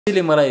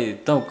कसैले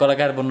मलाई त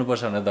कलाकार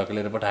बन्नुपर्छ भनेर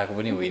धकेलेर पठाएको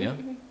पनि होइन,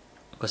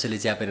 कसैले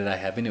च्यापेर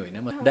राखेको पनि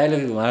होइन।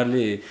 डायलग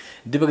उहाँहरूले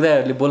दीपक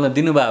दाईहरूले बोल्न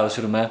दिनुभएको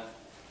सुरुमा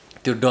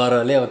त्यो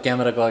डरले अब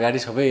क्यामेराको अगाडि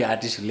सबै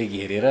आर्टिस्टहरूले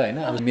घेरेर होइन।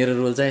 अब मेरो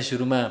रोल चाहिँ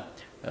सुरुमा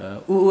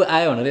ऊ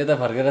आयो भनेर यता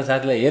फर्केर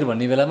साथीलाई हेर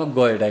भन्ने बेलामा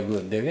गयो टाइपको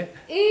हुन्थ्यो क्या,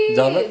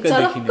 झलक्कै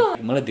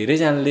देखिने। मलाई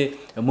धेरैजनाले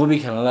मुभी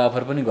खेल्नलाई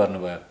अफर पनि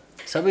गर्नुभयो,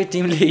 सबै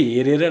टिमले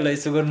हेरेर ल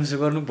यसो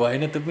गर्नु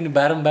भएन, त्यो पनि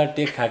बारम्बार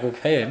टेक खाएको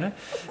खाएँ होइन।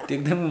 त्यो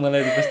एकदम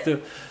मलाई कस्तो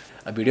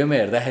भिडियोमा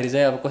हेर्दाखेरि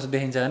चाहिँ अब कस्तो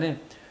देखिन्छ भने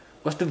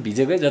कस्तो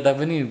भिजेकै जता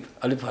पनि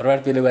अलिक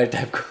फरवार्ड पेलेबारी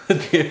टाइपको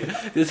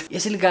थियो।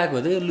 यसैले गएको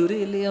हो त यो लुरे,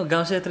 यसले यहाँ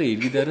गाउँछ यत्रो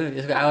हिँडिदिँदो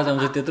यसको आवाज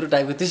आउँछ त्यत्रो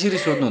टाइपको त्यसरी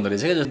सोध्नु हुँदो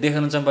रहेछ क्या। जस्तो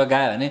देखाउनु चम्पा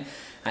गायो भने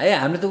है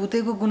हामीले त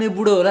उतैको कुनै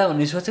बुढो होला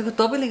भन्ने सोचेको,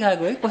 तपाईँले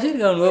गएको है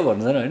कसरी गाउनुभयो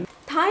भन्नु होइन।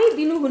 थाहै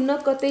दिनुहुन्न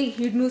कतै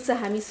हिँड्नु छ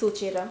हामी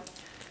सोचेर,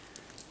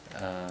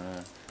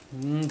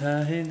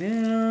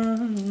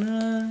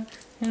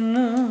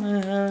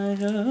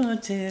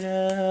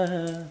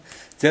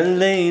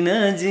 चल्दैन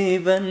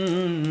जीवन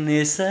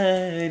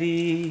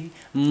यसरी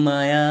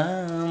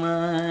मायामा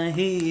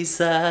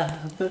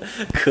हिसाब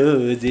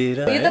खोजेर।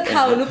 यो त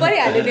थाहा हुनु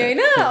परिहाल्यो नि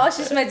होइन,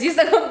 आशिषमा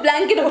जीसँग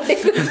ब्ल्याङ्केट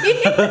ओढेको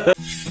थिएँ।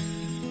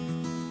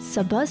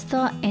 सबस्त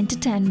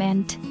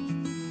एन्टरटेनमेन्ट।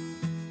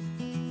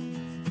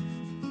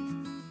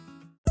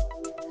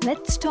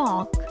 Let's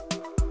talk.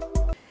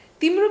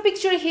 तिम्रो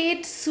पिक्चर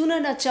हिट सुन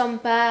न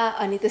चम्पा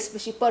अनि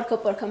त्यसपछि पर्ख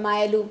पर्ख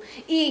मायालु,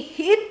 यी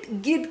हिट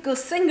गीतको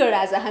सिङ्गर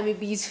आज हामी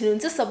बीच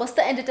हुनुहुन्छ। सबस्त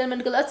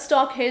एन्टरटेनमेन्टको लेट्स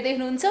टक हेर्दै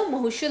हुनुहुन्छ।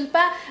 म हुँ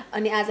शिल्पा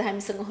अनि आज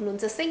हामीसँग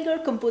हुनुहुन्छ singer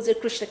composer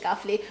Krishna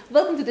Kafle.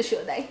 Welcome to the show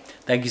दाइ।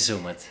 Thank you so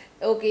much.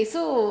 Okay,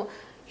 so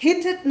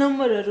hit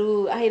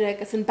नम्बरहरू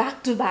आइरहेका छन् ब्याक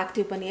टु ब्याक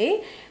त्यो पनि है,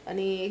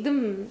 अनि एकदम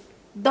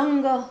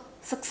दङ्ग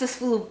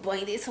सक्सेसफुल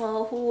भइदिएछ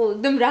हो,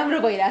 एकदम राम्रो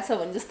भइरहेछ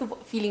भने जस्तो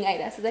फिलिङ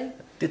आइरहेछ दाइ।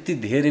 त्यति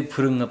धेरै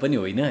फुरुङ्ग पनि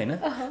होइन होइन,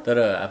 तर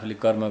आफूले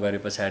कर्म गरे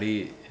पछाडि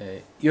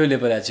यो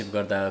लेभल एचिभ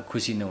गर्दा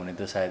खुसी नहुने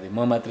त सायदै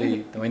म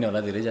मात्रै होइन होला,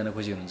 धेरैजना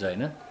खुसी हुनुहुन्छ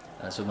होइन।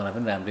 सो मलाई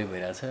पनि राम्रै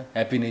भइरहेछ,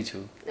 ह्याप्पी नै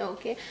छु।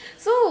 ओके,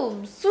 सो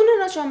सुन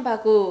न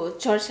चम्पाको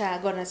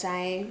चर्चा गर्न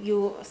चाहेँ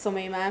यो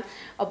समयमा।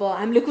 अब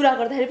हामीले कुरा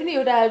गर्दाखेरि पनि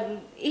एउटा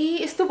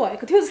यस्तो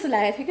भएको थियो जस्तो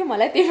लागेको थियो कि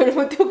मलाई, त्यही भएर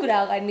म त्यो कुरा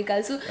अगाडि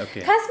निकाल्छु।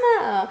 खासमा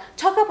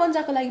छक्का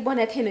पन्जाको लागि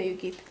बनाएको थिएन यो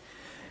गीत?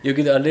 यो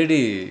गीत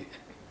अलरेडी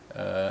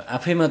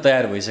आफैमा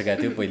तयार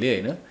भइसकेको थियो पहिले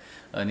होइन,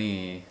 अनि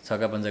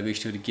छक्का पन्जाको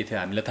स्टोरी के थियो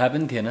हामीलाई थाहा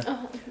पनि थिएन।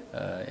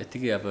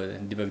 यतिकै अब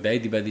दीपक दाई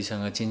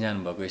दिपादीसँग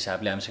चिन्जान भएको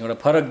हिसाबले हामीसँग एउटा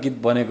फरक गीत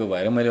बनेको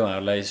भएर मैले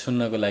उहाँहरूलाई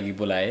सुन्नको लागि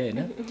बोलाएँ होइन।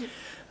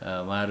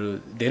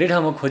 उहाँहरू धेरै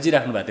ठाउँमा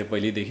खोजिराख्नु भएको थियो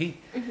पहिल्यैदेखि,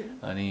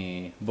 अनि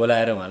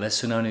बोलाएर उहाँलाई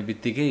सुनाउने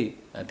बित्तिकै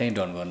त्यहीँ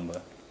डन गर्नुभयो।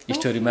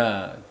 स्टोरीमा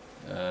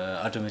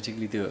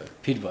अटोमेटिकली त्यो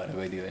फिट भएर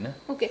गइदियो होइन।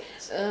 ओके,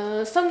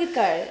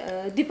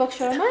 सङ्गीतकार दिपक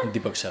शर्मा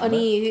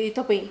अनि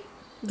तपाईँ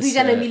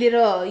दुईजना मिलेर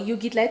यो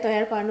गीतलाई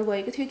तयार पार्नु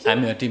भएको थियो कि?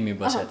 हामी टिममै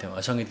बसेका थियौँ।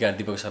 सङ्गीतकार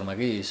दिपक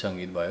शर्माकै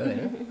सङ्गीत भयो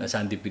होइन,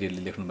 शान्ति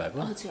पिरियडले लेख्नु भएको।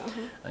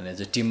 अनि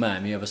टिममा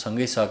हामी अब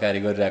सँगै सहकारी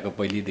गरिरहेको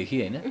पहिलेदेखि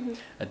होइन।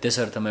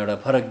 त्यसर्थमा एउटा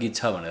फरक गीत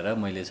छ भनेर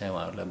मैले चाहिँ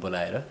उहाँहरूलाई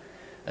बोलाएर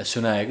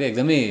सुनाएको।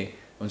 एकदमै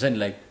हुन्छ नि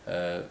लाइक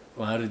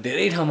उहाँहरू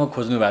धेरै ठाउँमा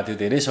खोज्नु भएको थियो,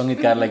 धेरै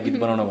सङ्गीतकारलाई गीत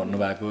बनाउन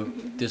भन्नुभएको,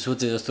 त्यो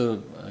सोचे जस्तो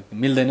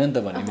मिल्दैन नि त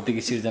भन्ने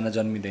बित्तिकै सिर्जना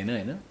जन्मिँदैन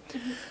होइन।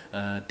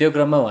 त्यो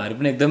क्रममा उहाँहरू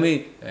पनि एकदमै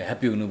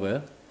ह्याप्पी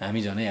हुनुभयो, हामी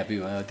झनै ह्याप्पी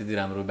भयो। त्यति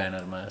राम्रो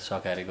ब्यानरमा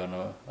सहकारी गर्न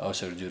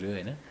अवसर जुर्यो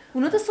होइन।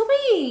 हुन त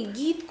सबै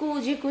गीतको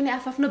जे कुनै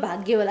आफ्नो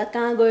भाग्य होला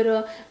कहाँ गएर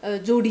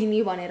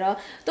जोडिने भनेर।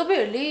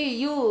 तपाईँहरूले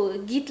यो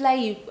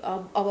गीतलाई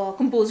अब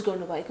कम्पोज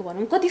गर्नुभएको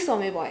भनौँ कति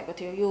समय भएको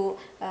थियो यो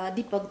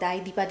दिपक दाई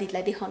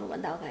दिपादीलाई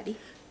देखाउनुभन्दा अगाडि?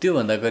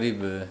 त्योभन्दा करिब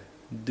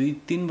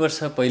 2-3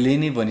 वर्ष पहिल्यै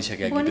नै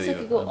बनिसकेको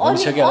गीत हो।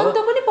 अन्त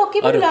पनि पक्कै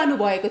पनि लानु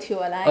भएको थियो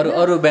होला।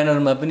 अरू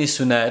ब्यानरमा पनि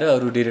सुनाएर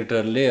अरू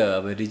डिरेक्टरले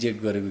अब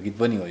रिजेक्ट गरेको गीत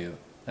पनि हो यो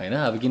होइन।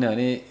 अब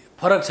किनभने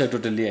फरक छ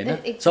टोटल्ली होइन,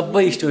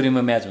 सबै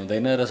स्टोरीमा म्याच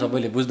हुँदैन र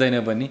सबैले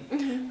बुझ्दैन पनि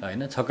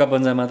होइन। छक्का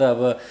पन्जामा त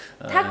अब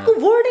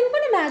वर्डिङ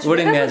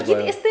म्याच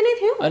भयो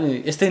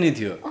अनि यस्तै नै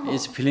थियो।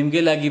 यस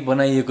फिल्मकै लागि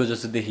बनाइएको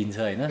जस्तो देखिन्छ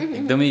होइन।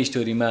 एकदमै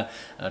स्टोरीमा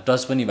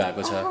टच पनि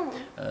भएको छ।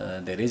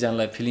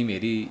 धेरैजनालाई फिल्म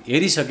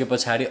हेरिसके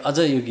पछाडि अझ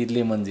यो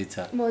गीतले मन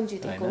जित्छ।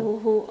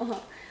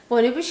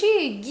 भनेपछि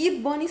गीत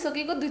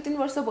बनिसकेको 2-3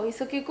 वर्ष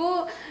भइसकेको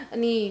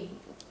अनि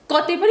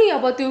कतै पनि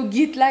अब त्यो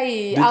गीतलाई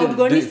आउट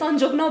गर्ने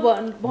संजोग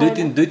नभए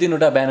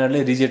 2-3वटा ब्यानरले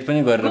रिजेक्ट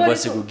पनि गरेर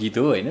बसेको गीत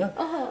हो होइन।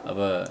 अब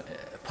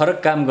फरक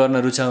काम गर्न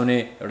रुचाउने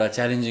एउटा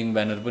च्यालेन्जिङ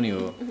ब्यानर पनि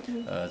हो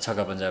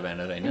छक्का पन्जा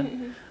ब्यानर होइन।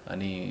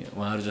 अनि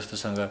उहाँहरू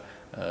जस्तोसँग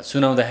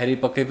सुनाउँदाखेरि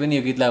पक्कै पनि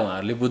यो गीतलाई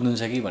उहाँहरूले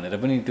बुझ्नुहुन्छ कि भनेर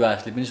पनि त्यो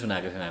आशले पनि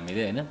सुनाएको थियौँ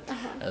हामीले होइन।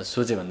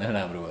 सोचे भन्दा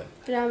राम्रो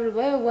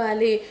भयो,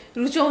 उहाँले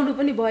रुचाउनु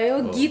पनि भयो।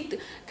 गीत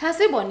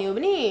खासै भन्यो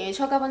भने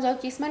छक्का पन्जाको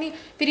केसमा नि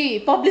फेरि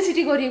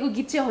पब्लिसिटी गरिएको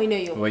गीत चाहिँ होइन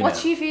यो,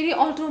 पछि फेरि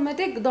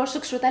अटोमेटिक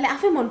दर्शक श्रोताले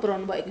आफै मन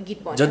पराउनु भएको गीत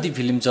भयो। जति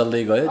फिल्म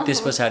चल्दै गयो त्यस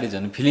पछाडि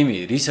झन् फिल्म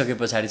हेरिसके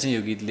पछाडि चाहिँ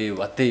यो गीतले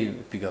वात्तै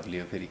पिकअप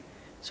लियो, फेरि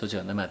सोच्यो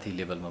भन्दा माथि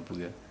लेभलमा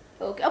पुग्यो।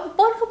 ओके, अब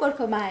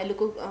पर्ख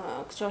मायालुको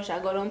चर्चा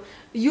गरौँ।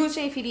 यो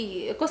चाहिँ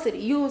फेरि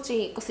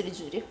कसरी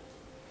जुर्यो?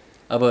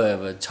 अब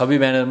छवि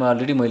ब्यानरमा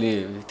अलरेडी मैले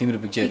तिम्रो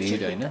पिक्चर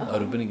हिट होइन,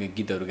 अरू पनि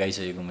गीतहरू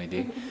गाइसकेको मैले।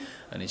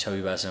 अनि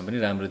छवि भाषण पनि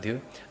राम्रो थियो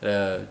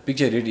र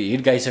पिक्चर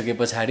हिट गाइसके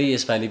पछाडि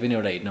यसपालि पनि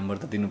एउटा हिट नम्बर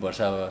त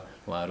दिनुपर्छ अब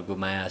उहाँहरूको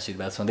माया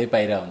आशीर्वाद सधैँ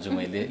पाइरहेको हुन्छु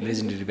मैले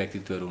लेजेन्डरी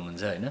व्यक्तित्वहरू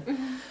हुनुहुन्छ होइन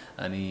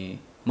अनि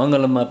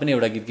मङ्गलममा पनि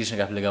एउटा गीत कृष्ण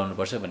काफ्ले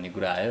गाउनुपर्छ भन्ने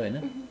कुरा आयो होइन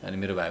अनि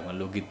मेरो भागमा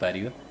लोकगीत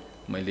पारियो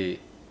मैले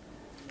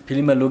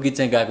फिल्ममा लोकगीत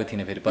चाहिँ गाएको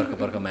थिइनँ फेरि पर्ख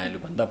पर्ख मायालु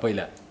भन्दा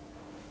पहिला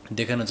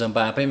देखा न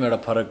चम्पा आफैमा एउटा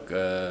फरक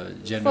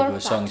जेनरको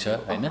सङ छ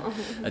होइन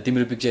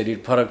तिम्रो पिक्चर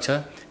हिट फरक छ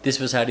त्यस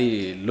पछाडि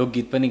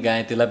लोकगीत पनि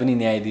गाएँ त्यसलाई पनि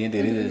न्याय दिएँ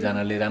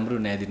धेरैजनाले राम्रो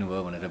न्याय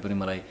दिनुभयो भनेर पनि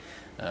मलाई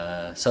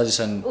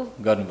सजेसन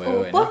गर्नुभयो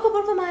होइन पर्ख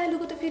पर्ख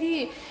मायालुको त फेरि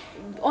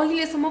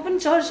अहिलेसम्म पनि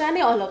चर्चा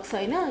नै अलग छ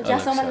होइन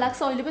जहाँसम्म लाग्छ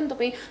अहिले पनि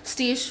तपाईँ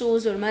स्टेज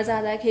सोजहरूमा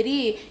जाँदाखेरि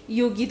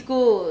यो गीतको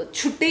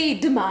छुट्टै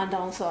डिमान्ड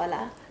आउँछ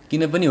होला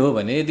किन पनि हो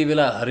भने यति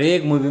बेला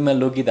हरेक मुभीमा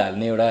लोकगीत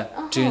हाल्ने एउटा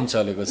ट्रेन्ड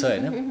चलेको छ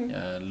होइन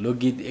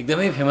लोकगीत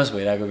एकदमै फेमस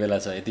भइरहेको बेला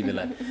छ यति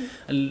बेला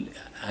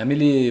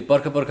हामीले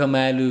पर्ख पर्ख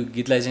मायालु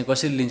गीतलाई चाहिँ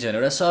कसरी लिन्छ भने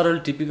एउटा सरल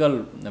टिपिकल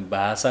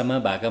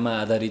भाकामा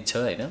आधारित छ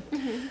होइन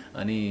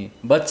अनि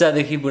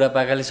बच्चादेखि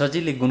बुढापाकाले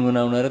सजिलै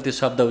गुनगुनाउन र त्यो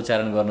शब्द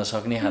उच्चारण गर्न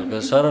सक्ने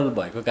खालको सरल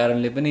भएको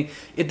कारणले पनि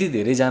यति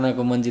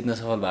धेरैजनाको मन जित्न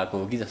सफल भएको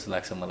हो कि जस्तो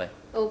लाग्छ मलाई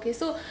ओके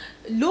सो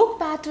लोक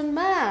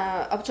प्याटर्नमा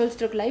अब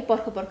चलचित्रको लागि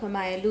पर्ख पर्ख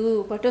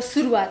मायालुबाट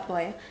सुरुवात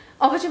भयो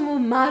अब चाहिँ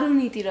म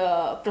मारुनीतिर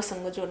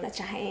प्रसङ्ग जोड्न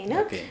चाहेँ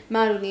होइन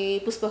मारुनी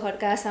पुष्प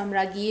खड्का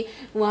साम्राज्ञी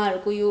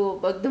उहाँहरूको यो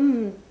एकदम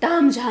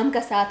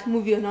तामझामका साथ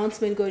मुभी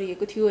अनाउन्समेन्ट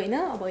गरिएको थियो होइन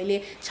अब अहिले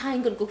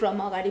छायाङ्कनको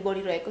क्रममा अगाडि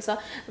बढिरहेको छ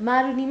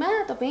मारुनीमा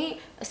तपाईँ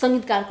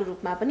सङ्गीतकारको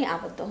रूपमा पनि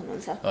आबद्ध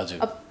हुनुहुन्छ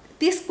अब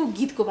त्यसको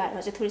गीतको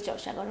बारेमा चाहिँ थोरै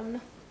चर्चा गरौँ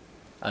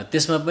न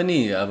त्यसमा पनि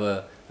अब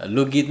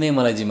लोकगीत नै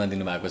मलाई जिम्मा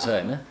दिनुभएको छ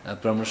होइन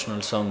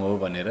प्रमोसनल सङ हो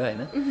भनेर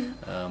होइन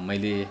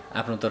मैले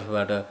आफ्नो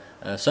तर्फबाट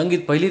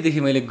सङ्गीत पहिल्यैदेखि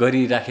मैले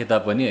गरिराखेँ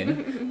तापनि होइन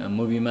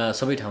मुभीमा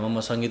सबै ठाउँमा म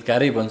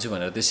सङ्गीतकारै बन्छु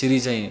भनेर त्यसरी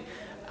चाहिँ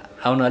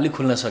आउन अलिक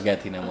खुल्न सकेको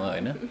थिइनँ म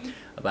होइन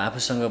अब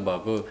आफूसँग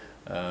भएको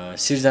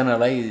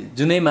सिर्जनालाई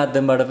जुनै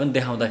माध्यमबाट पनि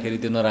देखाउँदाखेरि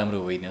त्यो नराम्रो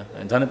होइन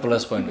झनै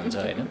प्लस पोइन्ट हुन्छ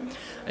होइन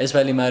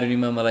यसपालि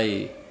मारुनीमा मलाई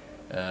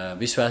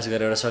विश्वास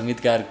गरेर एउटा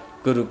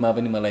सङ्गीतकारको रूपमा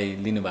पनि मलाई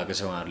लिनुभएको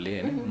छ उहाँहरूले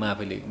होइन म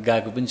आफैले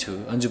गाएको पनि छु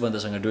अन्जु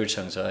पन्तसँग डुएट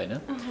सङ छ होइन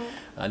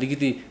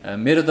अलिकति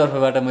मेरो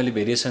तर्फबाट मैले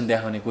भेरिएसन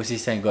देखाउने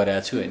कोसिस चाहिँ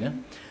गरेको छु होइन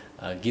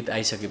गीत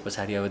आइसके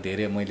पछाडि अब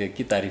धेरै मैले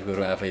के तारिफ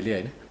गरौँ आफैले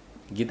होइन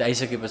गीत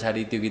आइसके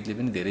पछाडि त्यो गीतले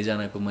पनि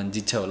धेरैजनाको मन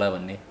जित्छ होला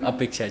भन्ने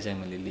अपेक्षा चाहिँ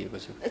मैले लिएको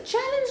छु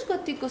च्यालेन्ज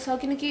कतिको छ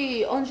किनकि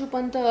अन्जु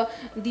पन्त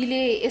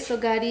दिले यस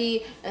अगाडि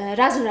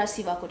राजनराज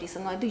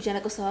शिवाकोटीसँग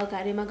दुईजनाको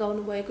सहकार्यमा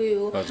गाउनुभएको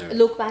यो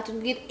लोक प्याटर्न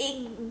गीत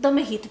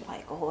एकदमै हिट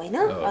भएको हो होइन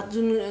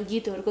जुन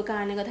गीतहरूको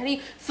कारणले गर्दाखेरि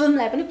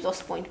फिल्मलाई पनि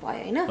प्लस पोइन्ट भयो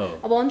होइन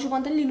अब अन्जु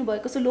पन्तले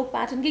लिनुभएको छ लोक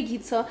प्याटर्नकै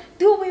गीत छ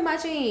त्यो वेमा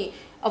चाहिँ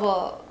अब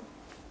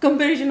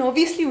कम्पेरिजन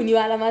अभियसली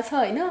हुनेवालामा छ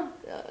होइन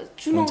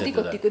चुनौती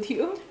कतिको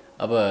थियो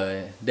अब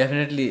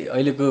डेफिनेटली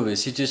अहिलेको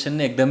सिचुएसन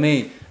नै एकदमै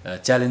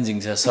च्यालेन्जिङ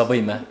छ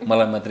सबैमा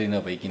मलाई मात्रै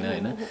नभइकन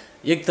होइन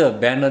एक त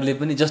ब्यानरले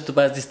पनि जस्तो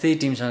पाए त्यस्तै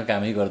टिमसँग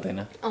कामै गर्दैन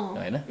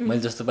होइन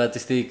मैले जस्तो पाए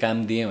त्यस्तै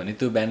काम दिएँ भने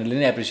त्यो ब्यानरले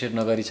नै एप्रिसिएट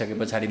नगरिसके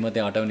पछाडि म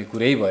त्यहाँ हटाउने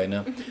कुरै भएन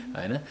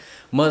होइन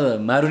म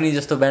मारुनी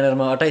जस्तो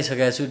ब्यानरमा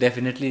अटाइसकेको छु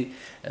डेफिनेटली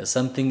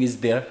समथिङ इज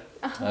देयर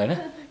होइन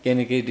केही न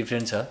केही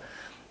डिफ्रेन्ट छ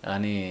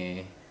अनि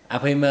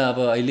आफैमा अब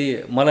अहिले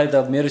मलाई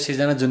त मेरो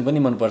सिर्जना जुन पनि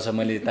मनपर्छ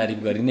मैले तारिफ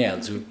गरि नै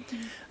हाल्छु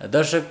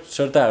दर्शक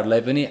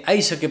श्रोताहरूलाई पनि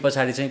आइसके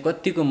पछाडि चाहिँ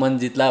कतिको मन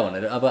जित्ला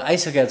भनेर अब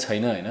आइसकेको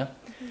छैन होइन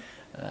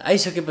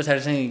आइसके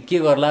पछाडि चाहिँ के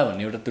गर्ला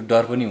भन्ने एउटा त्यो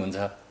डर पनि हुन्छ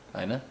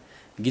होइन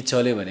गीत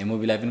चल्यो भने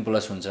मुभीलाई पनि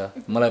प्लस हुन्छ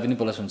मलाई पनि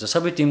प्लस हुन्छ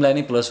सबै टिमलाई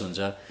नै प्लस हुन्छ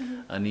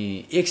अनि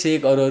एक से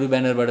एक अरू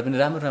ब्यानरबाट पनि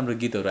राम्रो राम्रो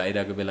गीतहरू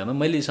आइरहेको बेलामा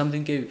मैले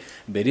समथिङ केही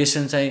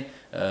भेरिएसन चाहिँ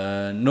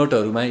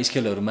नोटहरूमा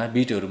स्केलहरूमा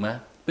बिटहरूमा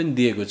पनि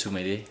दिएको छु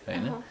मैले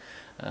होइन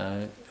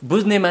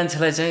बुझ्ने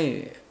मान्छेलाई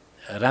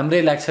चाहिँ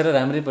राम्रै लाग्छ र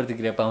राम्रै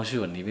प्रतिक्रिया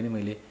पाउँछु भन्ने पनि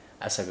मैले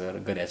आशा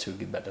गरेको छु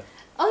गीतबाट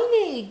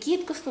अहिले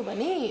गीत कस्तो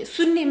भने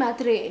सुन्ने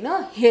मात्रै होइन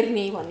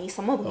हेर्ने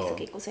भन्नेसम्म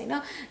भइसकेको छैन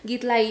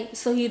गीतलाई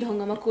सही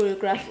ढङ्गमा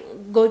कोरियोग्राफ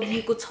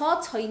गरिएको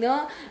छैन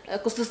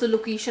कस्तो कस्तो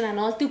लोकेसन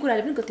एन्ड अल त्यो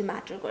कुराले पनि कति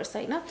म्याटर गर्छ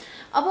होइन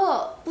अब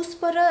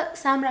पुष्प र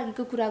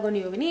साम्राज्ञीको कुरा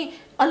गर्ने हो भने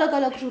अलग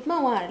अलग रूपमा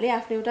उहाँहरूले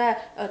आफ्नो एउटा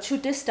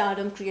छुट्टै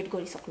स्टारडम क्रिएट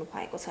गरिसक्नु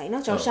भएको छ होइन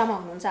चर्चामा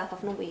हुनुहुन्छ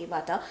आफ्नो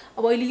वेबाट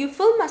अब अहिले यो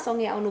फिल्ममा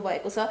सँगै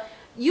आउनुभएको छ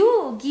यो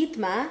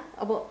गीतमा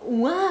अब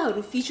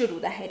उहाँहरू फिचर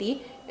हुँदाखेरि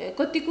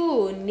कतिको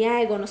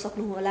न्याय गर्न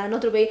सक्नु होला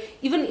नत्र भए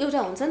इभन एउटा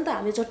हुन्छ नि त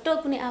हामी झट्ट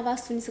कुनै आवाज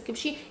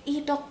सुनिसकेपछि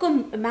टक्क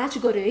म्याच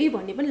गर्यो है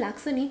भन्ने पनि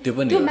लाग्छ नि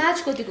त्यो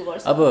म्याच कतिको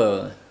गर्छ अब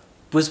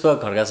पुष्प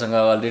खड्कासँग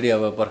अलरेडी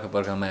अब पर्ख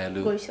पर्ख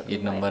मायालु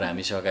एक नम्बर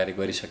हामी सहकारी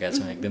गरिसकेका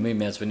छौँ एकदमै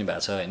म्याच पनि भएको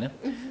छ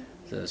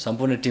होइन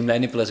सम्पूर्ण टिमलाई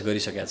नै प्लस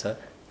गरिसकेका छ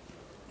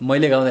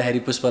मैले गाउँदाखेरि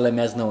पुष्पलाई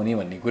म्याच नहुने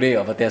भन्ने कुरै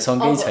अब त्यहाँ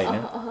सँगै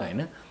छैन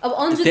होइन अब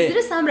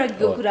अन्जुतिर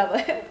साम्राज्ञीको कुरा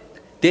भयो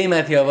त्यही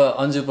माथि अब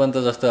अन्जु पन्त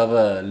जस्तो अब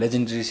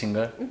लेजेन्डरी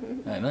सिङ्गर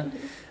होइन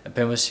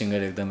फेमस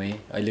सिङ्गर एकदमै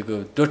अहिलेको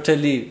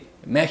टोटल्ली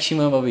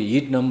म्याक्सिमम अब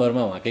हिट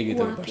नम्बरमा उहाँकै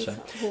गीतहरू पर्छ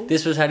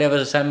त्यस पछाडि अब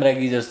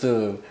साम्राज्ञी जस्तो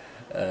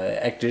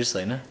एक्ट्रेस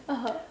होइन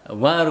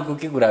उहाँहरूको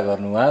के कुरा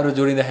गर्नु उहाँहरू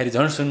जोडिँदाखेरि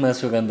झन् सुनमा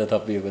सुगन्ध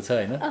थपिएको छ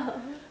होइन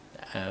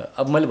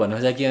अब मैले भन्नु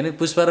खोजेको के भने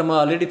पुष्पा र म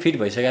अलरेडी फिट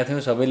भइसकेका थियौँ,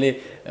 सबैले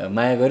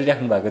माया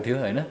गरिराख्नु भएको थियो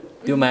होइन,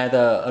 त्यो माया त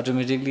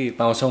अटोमेटिकली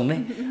पाउँछौँ नै।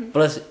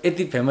 प्लस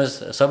यति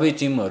फेमस सबै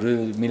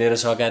टिमहरू मिलेर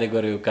सहकार्य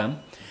गरेको काम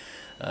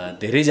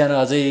धेरैजना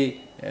अझै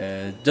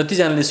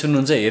जतिजनाले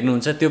सुन्नुहुन्छ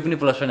हेर्नुहुन्छ त्यो पनि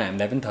प्लस पनि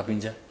हामीलाई पनि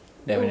थपिन्छ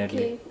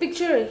डेफिनेटली।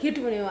 पिक्चर हिट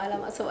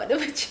हुनेवालामा छ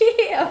भनेपछि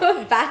अब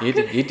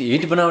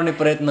हिट बनाउने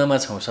प्रयत्नमा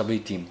छौँ सबै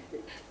टिम।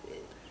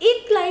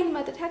 एक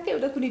लाइनमा त ठ्याक्कै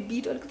एउटा कुनै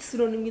गीत अलिकति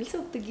सुनाउनु मिल्छ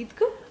उक्त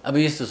गीतको? अब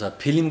यस्तो छ,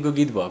 फिल्मको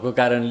गीत भएको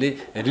कारणले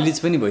रिलिज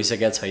पनि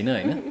भइसकेको छैन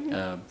होइन,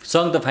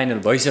 सङ त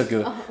फाइनल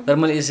भइसक्यो, तर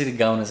मैले यसरी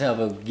गाउन चाहिँ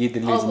अब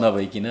गीत रिलिज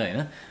नभइकन होइन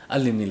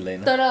अलि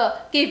मिल्दैन। तर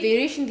केही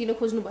भेरिएसन दिन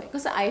खोज्नु भएको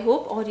छ, आई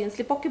होप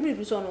अडियन्सले पक्कै पनि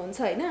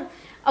रुचाउनुहुन्छ होइन।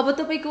 अब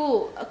तपाईँको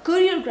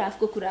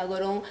कोरियोग्राफको कुरा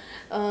गरौँ,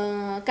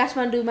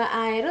 काठमाडौँमा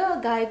आएर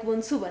गायक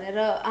बन्छु भनेर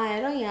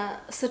आएर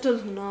यहाँ सेटल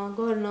हुन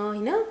गर्न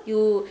होइन, यो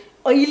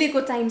अहिलेको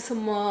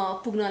टाइमसम्म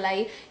पुग्नलाई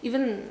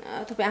इभन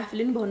तपाईँ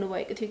आफूले पनि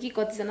भन्नुभएको थियो कि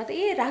कतिजना त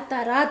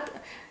रातारात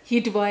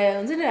हिट भयो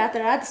हुन्छ नि,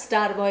 रातारात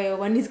स्टार भयो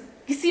भन्ने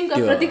किसिमका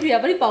प्रतिक्रिया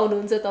पनि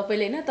पाउनुहुन्छ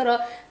तपाईँले होइन। तर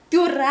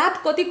त्यो रात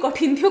कति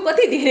कठिन थियो,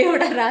 कति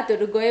धेरैवटा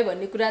रातहरू गयो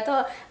भन्ने कुरा त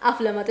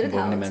आफूलाई मात्रै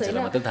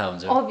थाहा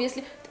हुन्छ होइन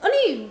अभियसली।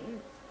 अनि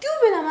त्यो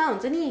बेलामा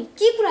हुन्छ नि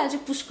के कुराले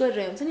चाहिँ पुस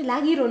गरिरह्यो हुन्छ नि,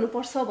 लागिरहनु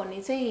पर्छ भन्ने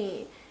चाहिँ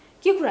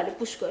के कुराले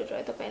पुस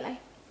गरिरह्यो तपाईँलाई?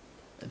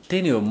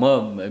 त्यही नै हो, म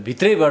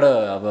भित्रैबाट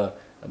अब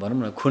भनौँ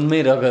न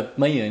खुनमै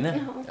रगतमै होइन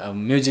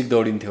म्युजिक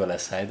दौडिन्थ्यो होला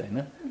सायद होइन,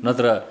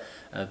 नत्र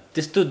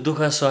त्यस्तो दुःख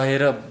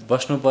सहेर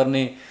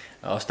बस्नुपर्ने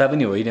अवस्था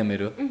पनि होइन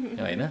मेरो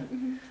होइन।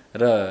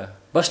 र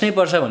बस्नै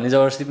पर्छ भन्ने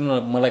जबरजस्ती पनि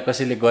मलाई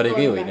कसैले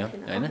गरेकै होइन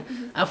होइन,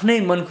 आफ्नै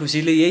मन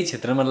खुसीले यही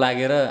क्षेत्रमा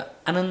लागेर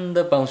आनन्द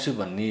पाउँछु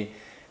भन्ने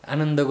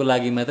आनन्दको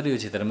लागि मात्र यो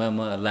क्षेत्रमा म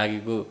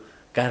लागेको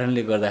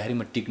कारणले गर्दाखेरि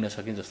म टिक्न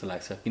सकेँ जस्तो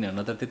लाग्छ। किन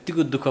नत्र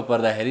त्यतिको दुःख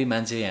पर्दाखेरि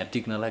मान्छे यहाँ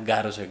टिक्नलाई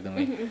गाह्रो छ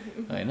एकदमै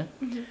होइन।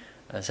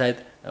 सायद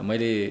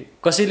मैले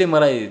कसैले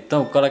मलाई त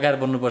कलाकार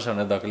बन्नुपर्छ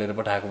भनेर धकेलेर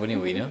पठाएको पनि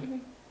होइन,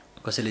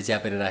 कसैले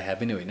च्यापेर राखेको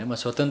पनि होइन, म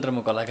स्वतन्त्र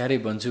म कलाकारै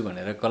बन्छु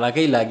भनेर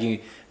कलाकै लागि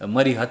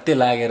मरिहत्ते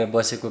लागेर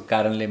बसेको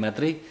कारणले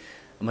मात्रै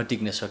म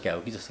टिक्न सकेँ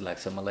हो कि जस्तो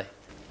लाग्छ मलाई।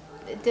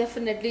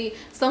 डेफिनेटली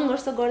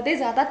सङ्घर्ष गर्दै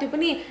जाँदा त्यो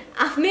पनि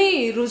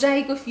आफ्नै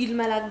रोजाइको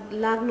फिल्डमा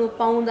लाग्नु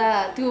पाउँदा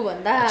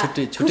त्योभन्दा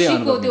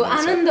खुसीको त्यो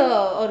आनन्द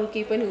अरू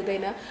केही पनि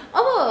हुँदैन।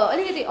 अब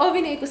अलिकति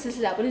अभिनयको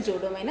सिलसिला पनि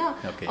जोडौँ होइन,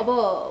 अब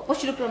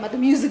पछिल्लो क्रममा त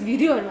म्युजिक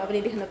भिडियोहरूमा पनि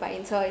देख्न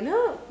पाइन्छ होइन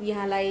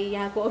यहाँलाई,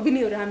 यहाँको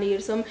अभिनयहरू हामीले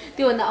हेर्छौँ।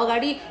 त्योभन्दा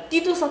अगाडि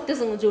तितो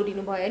सत्यसँग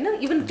जोडिनु भयो होइन,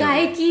 इभन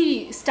गायकी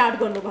स्टार्ट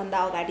गर्नुभन्दा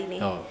अगाडि नै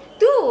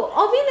त्यो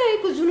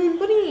अभिनयको जुनुन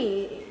पनि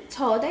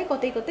छ दाइ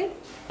कतै कतै?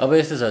 अब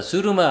यस्तो छ,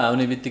 सुरुमा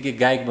आउने बित्तिकै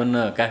गायक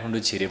बन्न काठमाडौँ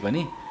छिरे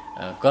पनि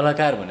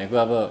कलाकार भनेको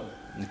अब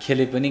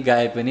खेले पनि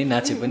गाए पनि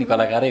नाचे पनि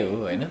कलाकारै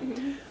हो होइन।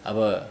 अब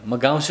म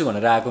गाउँछु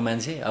भनेर आएको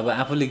मान्छे अब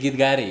आफूले गीत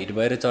गाएर हिट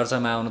भएर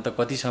चर्चामा आउनु त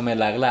कति समय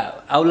लाग्ला,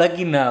 आउला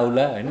कि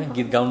नआउला होइन,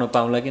 गीत गाउन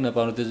पाउला कि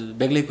नपाउनु त्यो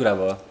बेग्लै कुरा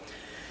भयो।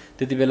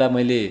 त्यति बेला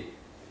मैले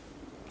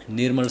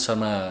निर्मल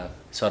शर्मा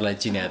सरलाई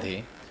चिनेको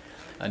थिएँ,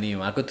 अनि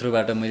उहाँको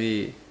थ्रुबाट मैले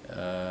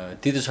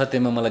तितो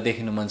सत्यमा मलाई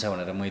देखिनु मन छ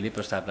भनेर मैले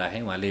प्रस्ताव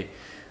राखेँ। उहाँले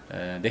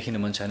देखिनु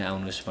मन छ भने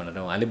आउनुहोस्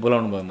भनेर उहाँले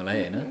बोलाउनु भयो मलाई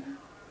होइन,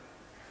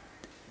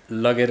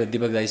 लगेर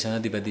दिपक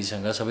दाईसँग दिपा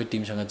दिदीसँग सबै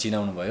टिमसँग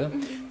चिनाउनु भयो।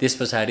 त्यस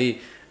पछाडि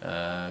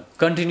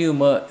कन्टिन्यू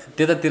म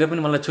त्यतातिर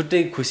पनि मलाई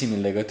छुट्टै खुसी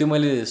मिल्दै गयो, त्यो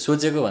मैले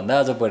सोचेको भन्दा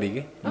अझ बढी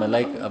कि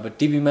लाइक अब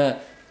टिभीमा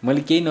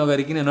मैले केही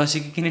नगरिकन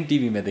नसिकिकन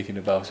टिभीमा देखिनु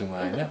पाउँछु म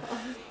होइन।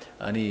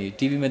 अनि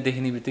टिभीमा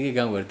देखिने बित्तिकै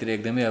गाउँघरतिर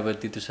एकदमै अब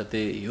तितो सत्य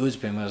ह्युज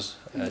फेमस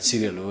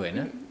सिरियल हो होइन,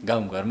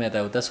 गाउँघरमा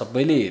यताउता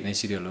सबैले हेर्ने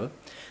सिरियल हो,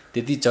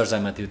 त्यति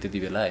चर्चामा थियो त्यति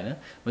बेला होइन।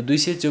 म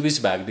 224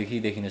 भागदेखि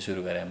देखिन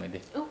सुरु गरेँ मैले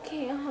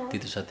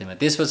तितो सत्यमा।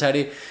 त्यस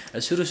पछाडि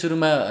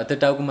सुरुमा त्यो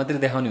टाउको मात्रै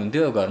देखाउने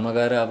हुन्थ्यो, घरमा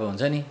गएर अब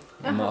हुन्छ नि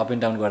म अप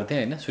एन्ड डाउन गर्थेँ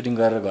होइन, सुटिङ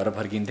गरेर घर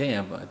फर्किन्थेँ।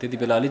 यहाँ त्यति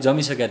बेला अलिक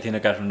जमिसकेको थिएन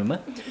काठमाडौँमा,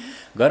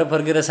 घर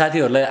फर्केर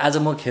साथीहरूलाई आज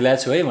म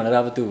खेलाएको छु है भनेर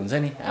अब त्यो हुन्छ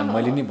नि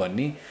मैले नि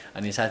भन्ने,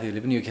 अनि साथीहरूले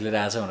पनि यो खेलेर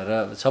आएछ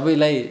भनेर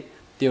सबैलाई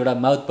त्यो एउटा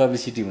माउथ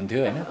पब्लिसिटी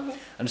हुन्थ्यो होइन।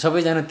 अनि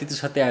सबैजना तितो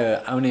सत्य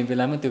आउने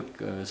बेलामा त्यो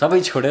सबै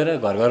छोडेर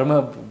घर घरमा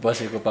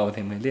बसेको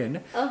पाउँथेँ मैले होइन,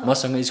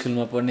 मसँग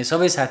स्कुलमा पढ्ने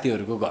सबै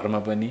साथीहरूको घरमा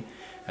पनि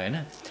होइन।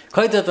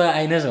 खै त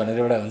आइनस् भनेर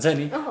एउटा हुन्छ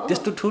नि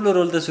त्यस्तो ठुलो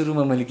रोल त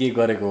सुरुमा मैले केही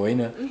गरेको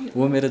होइन,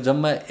 वो मेरो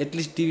जम्मा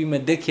एटलिस्ट टिभीमा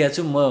देखिया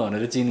छु म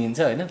भनेर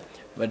चिनिन्छ होइन।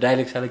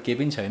 डाइलग साल केही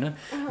पनि छैन,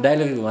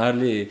 डाइलग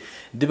उहाँहरूले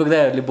दिपक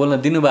दाईहरूले बोल्न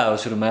दिनुभएको हो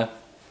सुरुमा,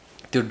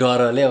 त्यो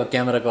डरले अब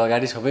क्यामेराको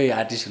अगाडि सबै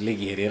आर्टिस्टहरूले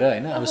घेरेर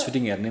होइन, अब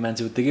सुटिङ हेर्ने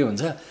मान्छे उत्तिकै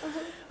हुन्छ,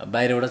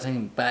 बाहिरबाट चाहिँ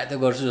पाए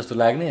त गर्छु जस्तो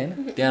लाग्ने होइन,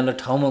 त्यहाँ ल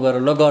ठाउँमा गएर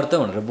ल गर त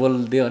भनेर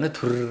बोलिदियो भने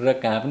थुर्र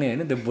काँप्ने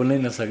होइन, त्यो बोल्नै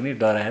नसक्ने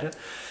डराएर।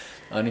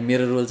 अनि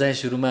मेरो रोल चाहिँ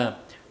सुरुमा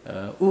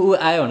ऊ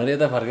आयो भनेर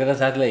यता फर्केर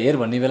साथीलाई हेर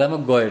भन्ने बेलामा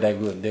गयो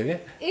टाइपको हुन्थ्यो क्या,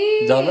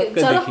 झलक्क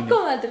देखिने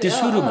त्यो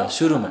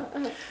सुरुमा।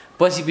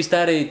 पछि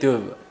बिस्तारै त्यो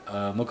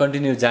म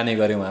कन्टिन्यू जाने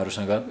गरेँ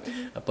उहाँहरूसँग,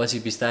 पछि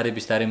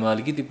बिस्तारै म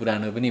अलिकति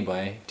पुरानो पनि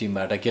भएँ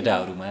टिमबाट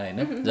केटाहरूमा होइन।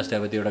 जस्तै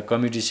अब त्यो एउटा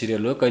कमेडी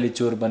सिरियल हो, कहिले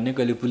चोर बन्ने,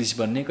 कहिले पुलिस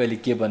बन्ने, कहिले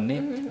के बन्ने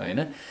होइन।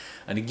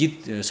 अनि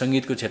गीत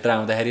सङ्गीतको क्षेत्र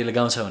आउँदाखेरि यसले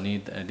गाउँछ भने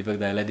दिपक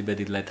दाईलाई दिव्या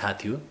दिदीलाई थाहा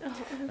थियो,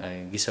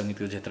 गीत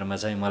सङ्गीतको क्षेत्रमा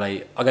चाहिँ मलाई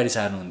अगाडि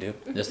सार्नुहुन्थ्यो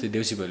जस्तै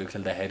देउसी भैलो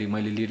खेल्दाखेरि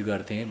मैले लिड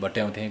गर्थेँ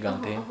भट्याउँथेँ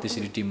गाउँथेँ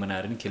त्यसरी टिम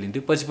बनाएर नि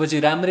खेलिन्थ्यो पछि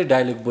राम्रै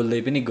डायलग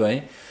बोल्दै पनि गएँ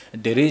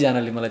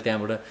धेरैजनाले मलाई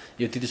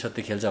त्यहाँबाट यो तितो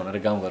सत्य खेल्छ भनेर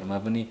गाउँघरमा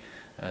पनि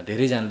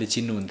धेरैजनाले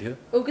चिन्नुहुन्थ्यो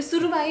ओके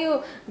सुरुमा यो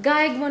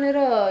गायक बनेर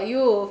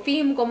यो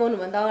फेम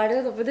कमाउनुभन्दा अगाडि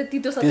त तपाईँ त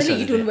तितो सत्तैले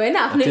हिट हुनुभयो होइन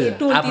आफ्नो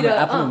टोलतिर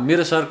आफ्नो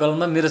मेरो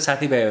सर्कलमा मेरो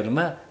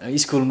साथीभाइहरूमा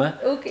स्कुलमा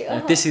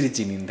त्यसरी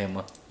चिनिन्थेँ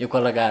म यो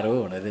कलाकार हो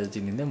भनेर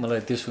चिनिन्थेँ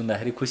मलाई त्यो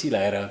सुन्दाखेरि खुसी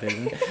लागेर आउँथ्यो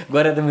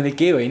गरेर त मैले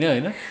केही होइन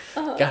होइन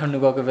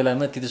काठमाडौँ गएको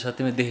बेलामा तितो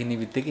सत्यमा देखिने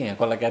बित्तिकै यहाँ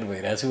कलाकार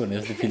भइरहेको छु भन्ने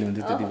जस्तो फिल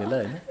हुन्थ्यो त्यति बेला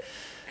होइन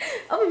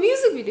अब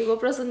म्युजिक भिडियोको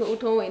प्रसङ्ग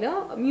उठाउँ होइन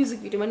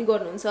म्युजिक भिडियोमा नि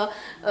गर्नुहुन्छ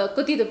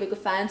कति तपाईँको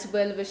फ्यान्स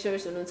वेल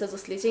विशर्स हुनुहुन्छ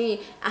जसले चाहिँ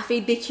आफै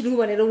देखिनु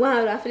भनेर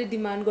उहाँहरू आफैले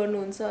डिमान्ड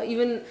गर्नुहुन्छ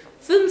इभन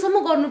फिल्मसम्म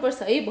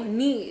गर्नुपर्छ है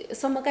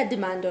भन्नेसम्मका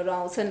डिमान्डहरू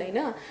आउँछन् होइन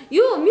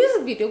यो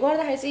म्युजिक भिडियो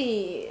गर्दाखेरि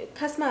चाहिँ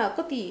खासमा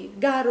कति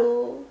गाह्रो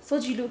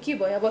सजिलो के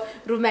भयो अब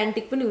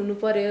रोमान्टिक पनि हुनु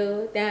पर्यो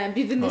त्यहाँ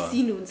विभिन्न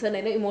सिन हुन्छन्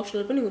होइन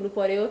इमोसनल पनि हुनु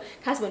पर्यो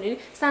खास भन्यो भने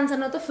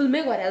सानसानो त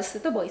फिल्मै गरे जस्तो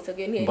त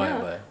भइसक्यो नि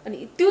होइन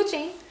अनि त्यो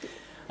चाहिँ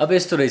अब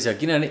यस्तो रहेछ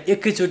किनभने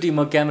एकैचोटि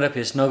म क्यामेरा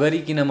फेस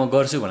नगरिकन म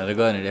गर्छु भनेर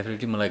गयो भने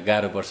डेफिनेटली मलाई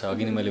गाह्रो पर्छ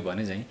अघि नै मैले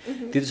भने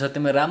चाहिँ त्यो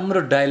सत्यमा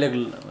राम्रो डायलग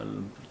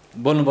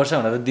बोल्नुपर्छ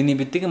भनेर दिने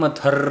बित्तिकै म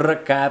थर्र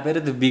कापेर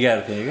त्यो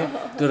बिगार्थेँ क्या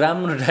त्यो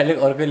राम्रो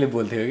डायलग अर्कैले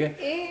बोल्थ्यो क्या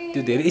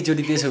त्यो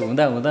धेरैचोटि त्यसो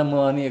हुँदा म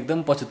अनि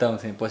एकदम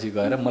पछुताउँथेँ पछि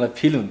गएर मलाई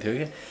फिल हुन्थ्यो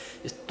क्या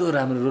यस्तो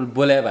राम्रो रोल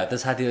बोलाए भए त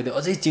साथीहरूले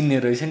अझै चिन्ने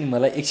रहेछ नि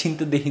मलाई एकछिन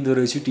त देखिँदो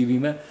रहेछु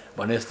टिभीमा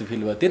भने जस्तो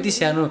फिल भयो त्यति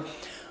सानो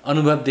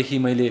अनुभवदेखि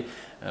मैले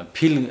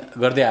फिल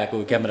गर्दै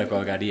आएको क्यामेराको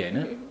अगाडि होइन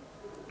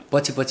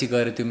पछि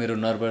गएर त्यो मेरो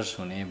नर्भस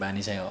हुने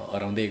बानी चाहिँ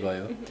हराउँदै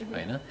गयो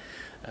होइन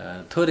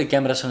थोरै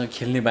क्यामेरासँग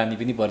खेल्ने बानी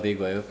पनि पर्दै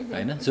गयो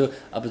होइन सो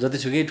अब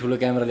जतिसुकै ठुलो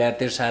क्यामेरा ल्याएर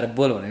तेर्साएर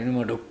बोल भने पनि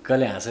म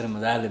ढुक्कले हाँसेर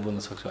मजाले बोल्न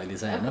सक्छु अहिले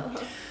चाहिँ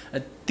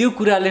होइन त्यो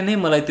कुराले नै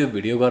मलाई त्यो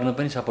भिडियो गर्न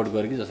पनि सपोर्ट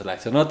गर्यो कि जस्तो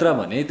लाग्छ नत्र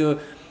भने त्यो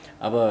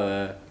अब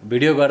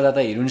भिडियो गर्दा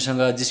त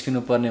हिरोइनसँग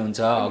जिस्किनु पर्ने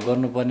हुन्छ हक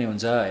गर्नुपर्ने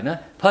हुन्छ होइन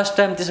फर्स्ट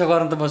टाइम त्यसो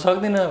गर्न त म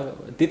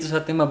सक्दिनँ तितो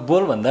सत्यमा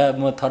बोल भन्दा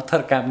म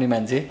थरथर काप्ने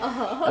मान्छे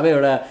अब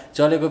एउटा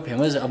चलेको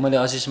फेमस अब मैले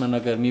आशिषमा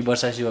नकर्मी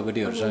वर्षा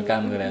शिवकोटीहरूसँग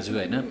काम गरेको छु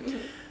होइन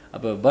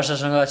अब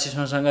वर्षासँग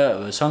आशिषसँग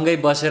सँगै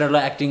बसेर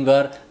ल एक्टिङ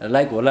गर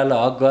लाइक होला ल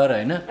हक गर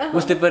होइन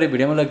उस्तै परे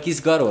भिडियोमा ल किस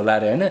गर होला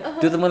अरे होइन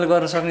त्यो त मैले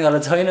गर्न सक्ने होला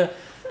छैन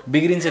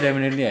बिग्रिन्छ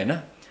डेफिनेटली होइन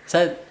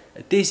सायद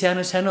त्यही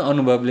सानो सानो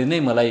अनुभवले नै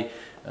मलाई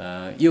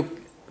यो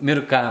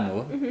मेरो काम हो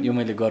यो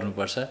मैले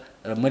गर्नुपर्छ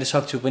र मैले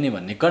सक्छु पनि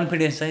भन्ने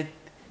कन्फिडेन्स चाहिँ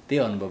त्यही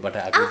अनुभवबाट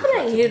आएको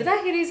आफूलाई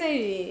हेर्दाखेरि चाहिँ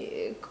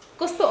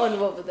कस्तो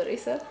अनुभव हुँदो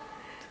रहेछ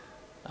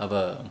अब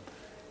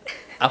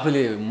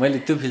आफूले मैले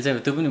त्यो फिल चाहिँ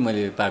त्यो पनि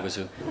मैले पाएको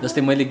छु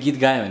जस्तै मैले गीत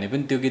गाएँ भने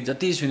पनि त्यो गीत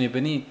जति सुने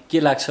पनि के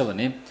लाग्छ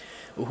भने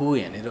ओहो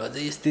यहाँनिर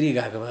अझै यसरी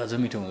गाएको भए अझ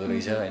मिठो हुँदो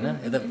रहेछ होइन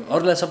यता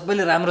अरूलाई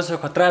सबैले राम्रो छ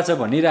खतरा छ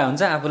भनिरहेको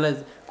हुन्छ आफूलाई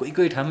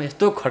कोही ठाउँमा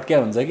यस्तो खट्क्या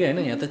हुन्छ कि होइन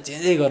यहाँ त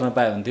चेन्जै गर्न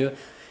पाए हुन्थ्यो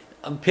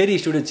अब फेरि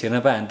स्टुडियो छिर्न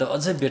पाएँ भने त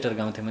अझै बेटर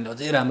गाउँथेँ मैले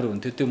अझै राम्रो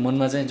हुन्थ्यो त्यो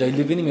मनमा चाहिँ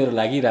जहिले पनि मेरो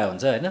लागिरहेको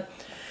हुन्छ होइन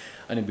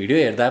अनि भिडियो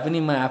हेर्दा पनि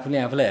म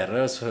आफूलाई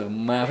हेरेर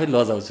म आफै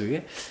लजाउँछु कि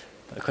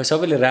खै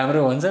सबैले राम्रो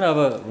भन्छन् अब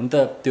हुन त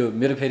त्यो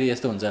मेरो फेरि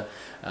यस्तो हुन्छ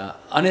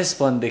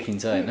अनेस्पन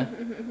देखिन्छ होइन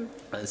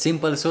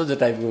सिम्पल सोझो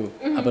टाइपको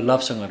अब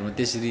लभ सङहरूमा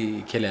त्यसरी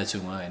खेलेको छु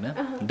म होइन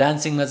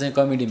डान्सिङमा चाहिँ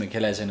कमेडीमा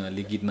खेलेको छैन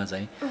अलि गीतमा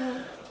चाहिँ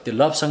त्यो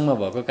लभ सङमा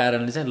भएको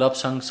कारणले चाहिँ लभ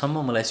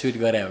सङसम्म मलाई स्विट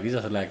गरायो कि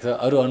जस्तो लाग्छ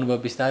अरू अनुभव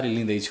बिस्तारै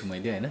लिँदैछु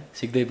मैले होइन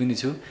सिक्दै पनि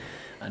छु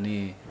अनि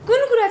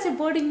कुन कुरा चाहिँ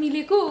बढी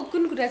मिलेको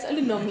कुन कुरा चाहिँ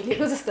अलिक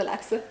नमिलेको जस्तो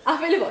लाग्छ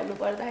आफैले भन्नु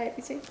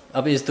पर्दाखेरि चाहिँ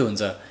अब यस्तो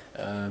हुन्छ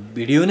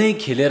भिडियो नै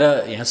खेलेर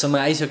यहाँसम्म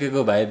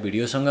आइसकेको भए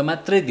भिडियोसँग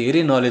मात्रै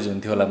धेरै नलेज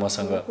हुन्थ्यो होला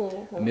मसँग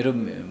मेरो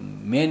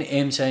मेन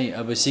एम चाहिँ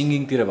अब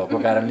सिङ्गिङतिर भएको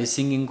कारणले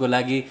सिङ्गिङको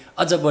लागि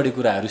अझ बढी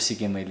कुराहरू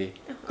सिकेँ मैले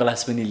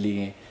क्लास पनि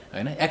लिएँ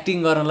होइन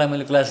एक्टिङ गर्नलाई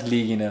मैले क्लास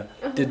लिइनँ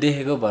त्यो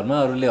देखेको भरमा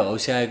अरूले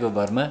हौस्याएको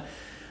भरमा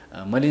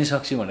मैले नि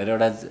सक्छु भनेर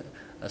एउटा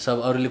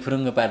सब अरूले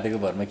फुरुङ्ग पारिदिएको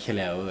भरमा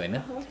खेले हो होइन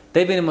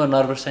त्यही पनि म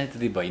नर्भस चाहिँ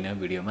त्यति भइनँ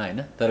भिडियोमा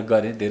होइन तर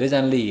गरेँ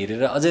धेरैजनाले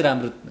हेरेर अझै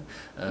राम्रो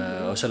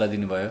हौसला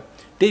दिनुभयो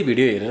त्यही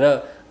भिडियो हेरेर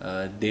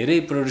धेरै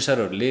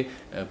प्रोड्युसरहरूले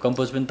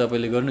कम्पोज पनि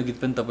तपाईँले गर्नु गीत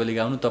पनि तपाईँले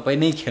गाउनु तपाईँ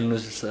नै खेल्नु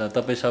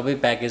तपाईँ सबै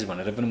प्याकेज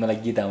भनेर पनि मलाई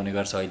गीत आउने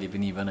गर्छ अहिले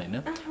पनि इभन होइन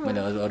मैले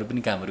अरू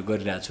पनि कामहरू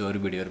गरिरहेको छु अरू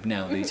भिडियोहरू पनि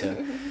आउँदैछ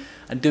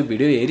अनि त्यो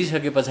भिडियो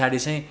हेरिसके पछाडि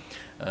चाहिँ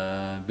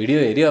भिडियो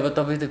हेऱ्यो अब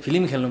तपाईँ त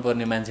फिल्म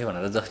खेल्नुपर्ने मान्छे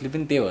भनेर जसले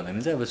पनि त्यही भन्दैन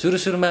चाहिँ अब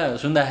सुरुमा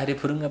सुन्दाखेरि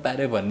फुरुङ्ग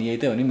पार्यो भन्ने यही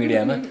त हो नि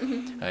मिडियामा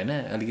होइन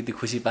अलिकति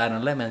खुसी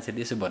पार्नलाई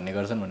मान्छेले यसो भन्ने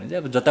गर्छन् भने चाहिँ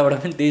अब जताबाट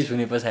पनि त्यही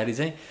सुने पछाडि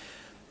चाहिँ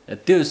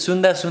त्यो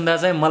सुन्दा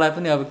चाहिँ मलाई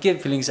पनि अब के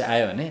फिलिङ्स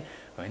आयो भने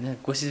होइन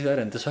कोसिस गऱ्यो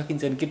भने त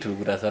सकिन्छ नि के ठुलो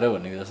कुरा छ र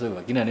भन्ने जस्तो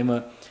भयो किनभने म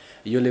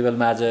यो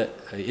लेभलमा आज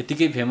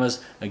यतिकै फेमस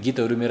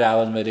गीतहरू मेरो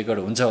आवाजमा रेकर्ड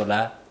हुन्छ होला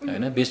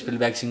होइन बेस्ट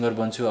प्लेब्याक सिङ्गर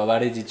बन्छु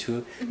अवार्डै जित्छु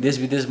देश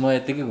विदेश म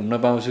यतिकै घुम्न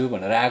पाउँछु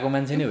भनेर आएको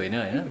मान्छे नै होइन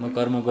होइन म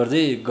कर्म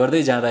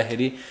गर्दै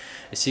जाँदाखेरि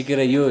सिकेर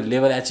यो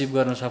लेभल एचिभ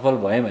गर्न सफल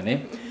भएँ भने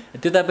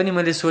त्यता पनि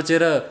मैले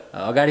सोचेर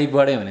अगाडि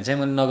बढेँ भने चाहिँ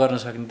मैले नगर्न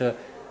सक्ने त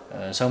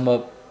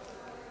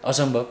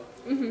असम्भव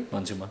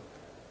भन्छु म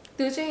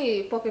त्यो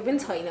चाहिँ पक्कै पनि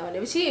छैन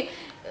भनेपछि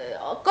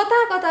कता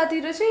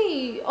कतातिर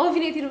चाहिँ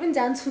अभिनयतिर पनि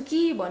जान्छु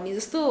कि भन्ने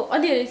जस्तो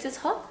अलिअलि चाहिँ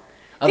छ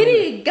फेरि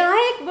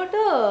गायकबाट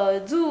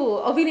जो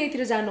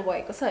अभिनयतिर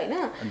जानुभएको छ होइन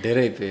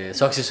धेरै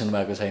सक्सेस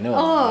हुनुभएको छैन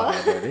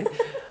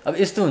अब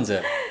यस्तो हुन्छ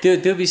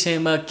त्यो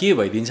विषयमा के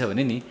भइदिन्छ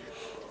भने नि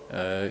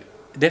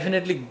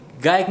डेफिनेटली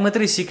गायक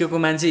मात्रै सिकेको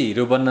मान्छे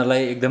हिरो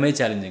बन्नलाई एकदमै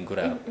च्यालेन्जिङ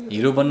कुरा हो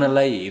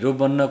हिरो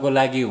बन्नको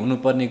लागि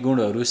हुनुपर्ने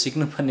गुणहरू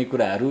सिक्नुपर्ने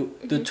कुराहरू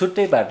त्यो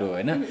छुट्टै बाटो हो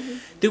होइन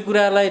त्यो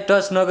कुरालाई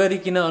टच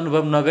नगरिकन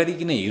अनुभव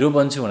नगरिकन हिरो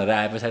बन्छु भनेर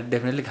आए पछाडि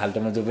डेफिनेटली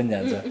खाल्टोमा जो पनि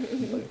जान्छ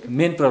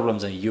मेन प्रब्लम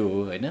चाहिँ यो हो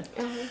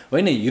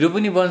होइन हिरो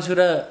पनि बन्छु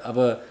र अब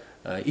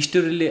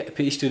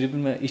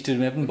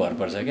स्टोरीमा पनि भर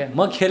पर्छ क्या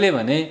म खेलेँ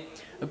भने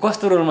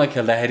कस्तो रोलमा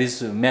खेल्दाखेरि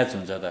म्याच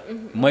हुन्छ त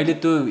मैले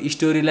त्यो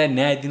स्टोरीलाई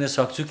न्याय दिन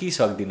सक्छु कि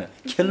सक्दिनँ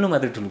खेल्नु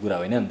मात्रै ठुलो कुरा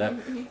होइन नि त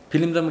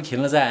फिल्म त म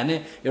खेल्न चाहे भने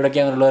एउटा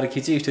क्यामेरा लगेर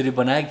खिचेँ स्टोरी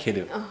बनायो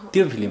खेल्यो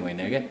त्यो फिल्म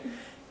होइन क्या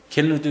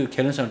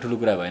खेल्नुसँग ठुलो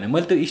कुरा भएन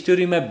मैले त्यो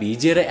स्टोरीमा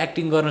भिजेर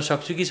एक्टिङ गर्न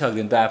सक्छु कि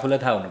सक्दिनँ त आफूलाई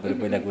थाहा हुनु पऱ्यो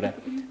पहिला कुरा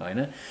होइन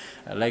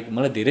लाइक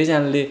मलाई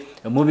धेरैजनाले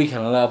मुभी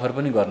खेल्नलाई अफर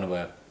पनि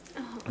गर्नुभयो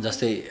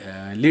जस्तै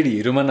लिड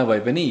हिरोमा नभए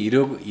पनि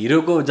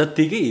हिरोको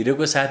जत्तिकै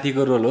हिरोको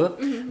साथीको रोल हो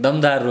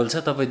दमदार रोल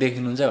छ तपाईँ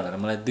देखिनुहुन्छ भनेर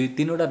मलाई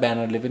 2-3वटा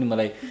ब्यानरले पनि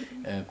मलाई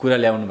कुरा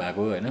ल्याउनु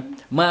भएको होइन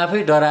म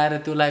आफै डराएर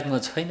त्यो लायकमा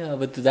छैन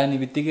अब त्यो जाने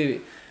बित्तिकै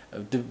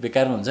त्यो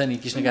बेकारमा हुन्छ नि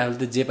कृष्ण काफले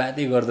त जे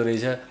पातै गर्दो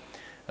रहेछ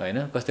होइन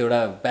कस्तो एउटा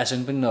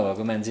प्यासन पनि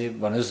नभएको मान्छे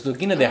भने जस्तो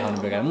किन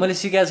देखाउनु बेकार मैले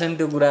सिकाएको छैन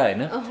त्यो कुरा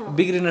होइन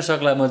बिग्रिन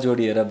सक्ला म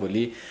जोडिएर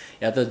भोलि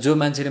या त जो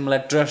मान्छेले मलाई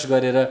ट्रस्ट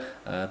गरेर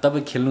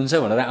तपाईँ खेल्नुहुन्छ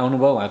भनेर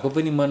आउनुभयो उहाँको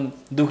पनि मन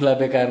दुख्ला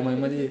बेकारमा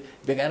मैले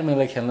बेकारमा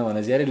खेल्न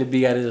भने चाहिँ यसले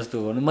बिगारे जस्तो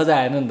हो भने मजा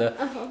आएन नि त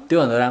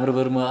त्योभन्दा राम्रो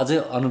बरु म अझै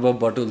अनुभव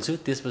बटुल्छु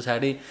त्यस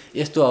पछाडि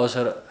यस्तो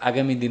अवसर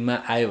आगामी दिनमा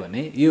आयो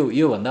भने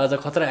योभन्दा अझ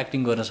खतरा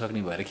एक्टिङ गर्न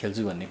सक्ने भएर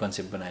खेल्छु भन्ने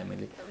कन्सेप्ट बनाएँ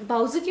मैले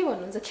भाउजू के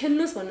भन्नुहुन्छ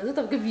खेल्नुहोस् भन्नुहुन्छ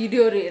तपाईँको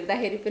भिडियोहरू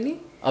हेर्दाखेरि पनि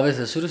अब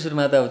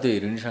सुरुमा त अब त्यो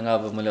हिरोइनसँग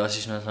अब मैले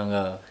असिस्टेन्टसँग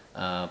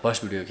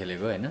फर्स्ट भिडियो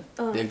खेलेको होइन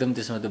एकदम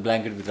त्यसमा त्यो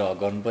ब्ल्याङ्केटभित्र हक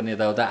गर्नुपर्ने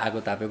यताउता आगो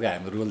तापेको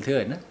हाम्रो रोल थियो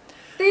होइन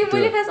त्यही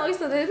मैले खास अघि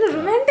सोध्दाखेरि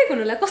रोमान्टिक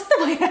हुनुलाई कस्तो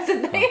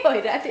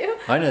भइरहेको थियो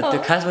होइन त्यो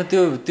खासमा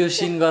त्यो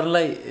सिन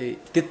गर्नलाई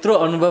त्यत्रो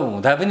अनुभव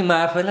हुँदा पनि म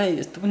आफैलाई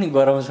यस्तो पनि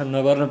गराउँछ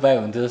नगर्न पाए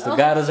हुन्थ्यो जस्तो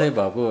गाह्रो चाहिँ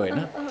भएको होइन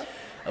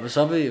अब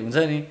सबै हुन्छ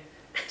नि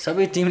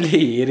सबै टिमले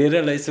हेरेर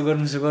ल यसो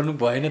गर्नु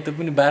भएन त्यो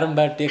पनि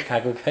बारम्बार टेक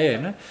खाएको खाएँ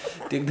होइन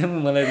त्यो एकदम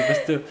मलाई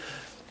कस्तो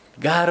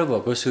गाह्रो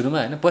भएको सुरुमा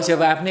होइन पछि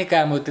अब आफ्नै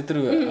काम हो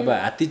त्यत्रो अब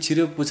हात्ती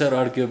छिर्यो पुच्छर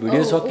अड्क्यो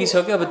भिडियो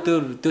सकिसक्यो अब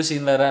त्यो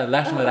सिनलाई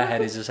लास्टमा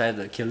राखेर चाहिँ सायद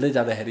खेल्दै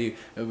जाँदाखेरि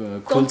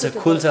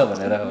खुल्छ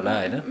भनेर होला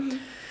होइन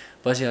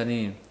पछि अनि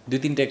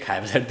 2-3 टेक खाए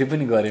पछाडि त्यो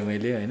पनि गरेँ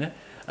मैले होइन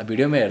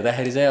भिडियोमा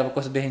हेर्दाखेरि चाहिँ अब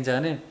कस्तो देखिन्छ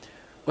भने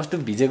कस्तो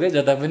भिजेकै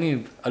जता पनि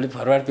अलिक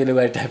फरवार्ड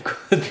पेलेबारी टाइपको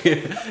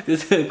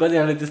त्यस्तो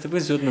कतिजनाले त्यस्तो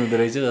पनि सोध्नु हुँदो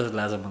रहेछ जस्तो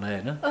लाग्छ मलाई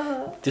होइन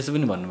त्यस्तो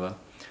पनि भन्नुभयो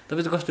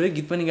तपाईँ चाहिँ कस्तो है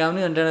गीत पनि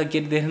गाउने अनि एउटा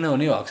केटी देख्न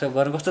हुने हक्सप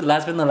गर्नु कस्तो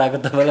लाज पनि नलाग्यो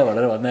तपाईँलाई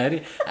भनेर भन्दाखेरि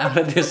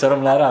आफूलाई त्यो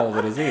शरम लाएर आउँदो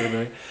रहेछ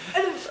एकदमै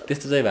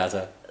त्यस्तो चाहिँ भएको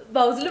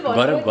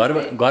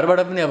छ घरबाट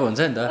पनि अब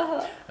हुन्छ नि त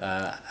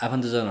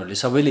आफन्तजनहरूले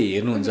सबैले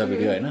हेर्नुहुन्छ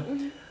भिडियो होइन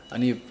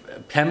अनि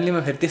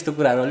फ्यामिलीमा फेरि त्यस्तो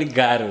कुराहरू अलिक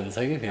गाह्रो हुन्छ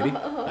कि फेरि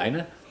होइन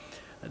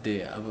त्यही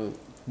अब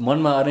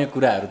मनमा अनेक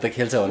कुराहरू त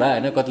खेल्छ होला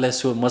होइन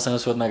कतिलाई मसँग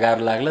सोध्न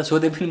गाह्रो लाग्ला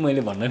सोधे पनि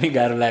मैले भन्न नि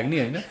गाह्रो लाग्ने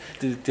होइन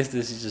त्यस्तो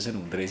सिचुएसन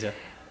हुँदो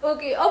रहेछ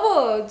ओके अब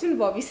जुन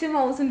भविष्यमा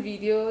आउँछन्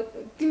भिडियो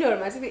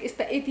तिनीहरूमा चाहिँ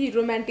यस्ता यति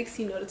रोमान्टिक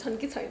सिनहरू छन्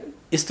कि छैनन्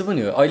यस्तो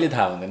पनि हो अहिले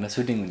थाहा हुँदैन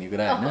सुटिङ हुने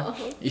कुरा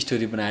होइन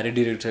स्टोरी बनाएर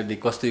डिरेक्टरले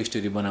कस्तो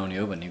स्टोरी बनाउने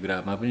हो भन्ने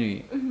कुरामा पनि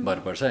भर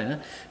पर्छ होइन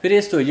फेरि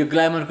यस्तो यो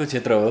ग्ल्यामरको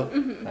क्षेत्र हो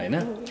होइन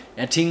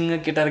यहाँ ठिङ्ग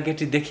केटा र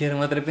केटी देखेर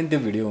मात्रै पनि त्यो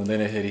भिडियो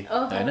हुँदैन फेरि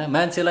होइन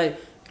मान्छेलाई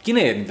किन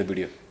हेर्ने त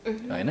भिडियो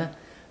होइन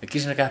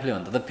कृष्ण काफले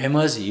भन्दा त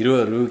फेमस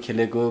हिरोहरू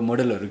खेलेको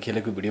मोडलहरू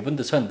खेलेको भिडियो पनि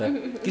त छ नि त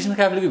कृष्ण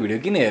काफलेको भिडियो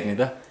किन हेर्ने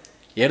त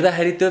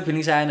हेर्दाखेरि त्यो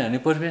फिलिङ्स आएन भने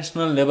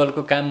प्रोफेसनल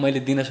लेभलको काम मैले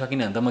दिन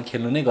सकिनँ भने त म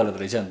खेल्नु नै गलत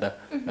रहेछ नि त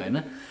होइन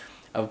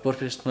अब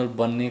प्रोफेसनल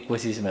बन्ने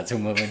कोसिसमा छु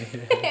म पनि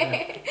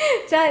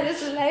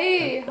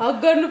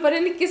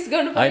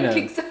होइन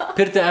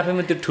फेरि त्यो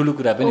आफैमा त्यो ठुलो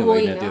कुरा पनि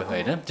होइन त्यो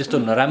होइन त्यस्तो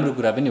नराम्रो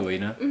कुरा पनि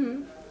होइन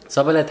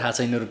सबैलाई थाहा छ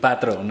यिनीहरू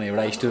पात्र हुनु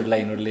एउटा स्टोरीलाई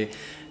यिनीहरूले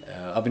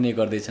अभिनय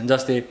गर्दैछन्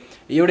जस्तै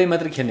एउटै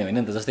मात्रै खेल्ने होइन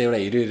नि त जस्तै एउटा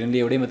हिरो हिरोइनले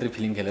एउटै मात्रै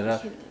फिल्म खेलेर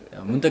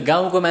हुन त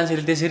गाउँको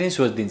मान्छेले त्यसरी नै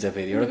सोचिदिन्छ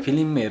फेरि एउटा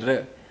फिल्म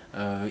हेरेर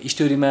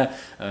स्टोरीमा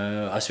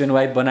हस्बेन्ड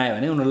वाइफ बनायो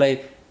भने उनीहरूलाई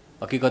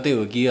हकिकतै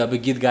हो कि अब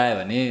गीत गायो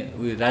भने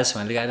उयो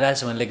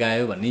राजसमानले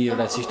गायो भन्ने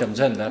एउटा सिस्टम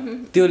छ नि त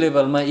त्यो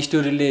लेभलमा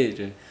स्टोरीले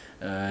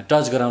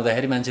टच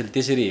गराउँदाखेरि मान्छेले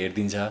त्यसरी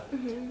हेरिदिन्छ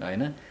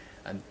होइन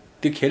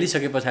त्यो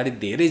खेलिसके पछाडि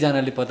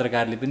धेरैजनाले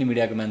पत्रकारले पनि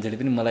मिडियाको मान्छेले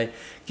पनि मलाई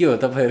के हो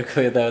तपाईँहरूको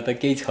यताउता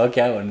केही छ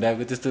क्या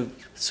भनिरहेको त्यस्तो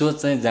सोच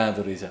चाहिँ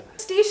जाँदो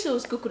रहेछ स्टेज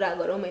सोजको कुरा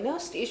गरौँ होइन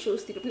स्टेज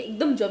सोजतिर पनि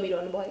एकदम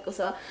जमिरहनु भएको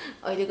छ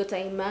अहिलेको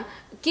टाइममा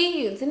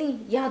केही हुन्छ नि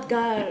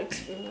यादगार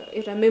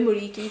एउटा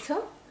मेमोरी केही छ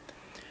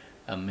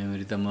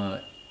मेमोरी त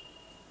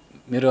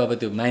मेरो अब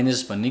त्यो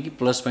माइनस भन्ने कि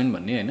प्लस पोइन्ट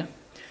भन्ने होइन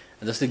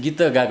जस्तै गीत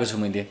त गाएको छु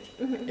मैले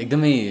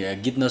एकदमै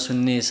गीत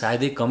नसुन्ने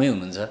सायदै कमै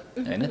हुनुहुन्छ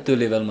होइन त्यो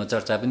लेभलमा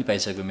चर्चा पनि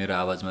पाइसक्यो मेरो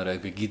आवाजमा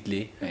रहेको गीतले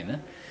होइन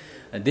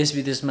देश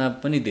विदेशमा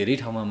पनि धेरै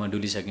ठाउँमा म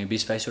डुलिसकेँ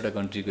 20-22 वटा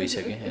कन्ट्री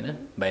गइसकेँ होइन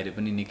बाहिर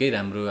पनि निकै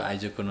राम्रो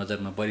आयोजकको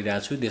नजरमा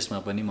परिरहेको छु देशमा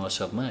पनि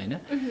महोत्सवमा होइन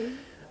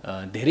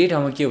धेरै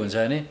ठाउँमा के हुन्छ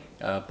भने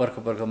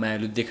पर्ख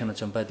मायालु देखन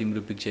चम्पा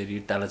तिम्रो पिक्चर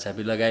हिट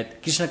तालाछापी लगायत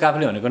कृष्ण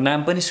काफ्ले भनेको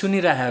नाम पनि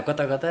सुनिराखेको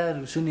कता कता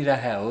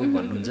सुनिराखेको हो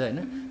भन्नुहुन्छ होइन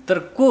तर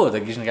को हो त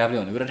कृष्ण काफ्ले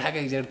भनेको कुरा ठ्याक्कै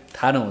एक्ज्याक्ट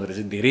थाहा नहुँदो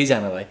रहेछ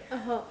धेरैजनालाई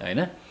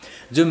होइन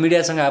जो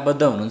मिडियासँग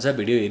आबद्ध हुनुहुन्छ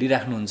भिडियो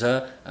हेरिराख्नुहुन्छ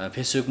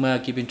फेसबुकमा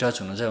किप इन टच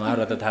हुनुहुन्छ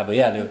उहाँहरूलाई त थाहा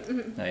भइहाल्यो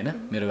होइन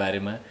मेरो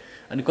बारेमा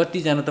अनि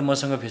कतिजना त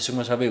मसँग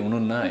फेसबुकमा सबै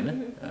हुनुहुन्न होइन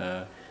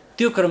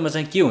त्यो क्रममा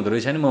चाहिँ के हुँदो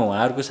रहेछ भने म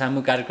उहाँहरूको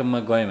सामु कार्यक्रममा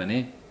गएँ भने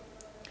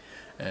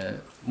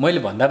मैले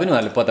भन्दा पनि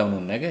उहाँहरूले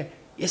पताउनुहुन्न क्या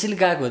यसैले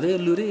गएको हो त यो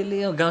लु रे यसले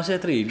गाउँछ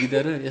यत्रो हिट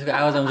गीतहरू यसको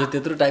आवाज आउँछ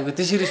त्यत्रो टाइपको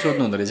त्यसरी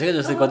सोध्नु हुँदो रहेछ क्या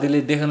जस्तै कतिले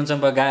देखन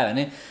चम्पा गायो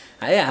भने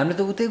हामीले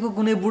त उतैको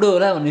कुनै बुढो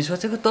होला भन्ने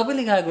सोचेको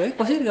तपाईँले गाएको है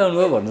कसरी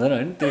गाउनुभयो भन्नुहुन्छ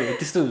होइन त्यो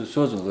त्यस्तो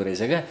सोच हुँदो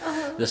रहेछ क्या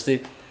जस्तै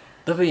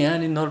तपाईँ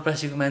यहाँनिर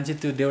नवलपरासीको मान्छे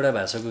त्यो देउडा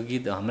भाषाको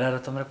गीत हमरा र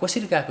तमरा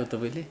कसरी गाएको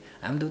तपाईँले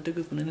हामी त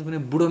उतैको कुनै न कुनै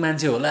बुढो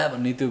मान्छे होला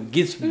भन्ने त्यो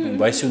गीत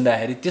भोइस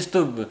सुन्दाखेरि त्यस्तो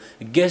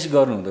गेस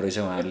गर्नुहुँदो रहेछ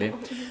उहाँहरूले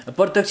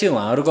प्रत्यक्ष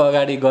उहाँहरूको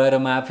अगाडि गएर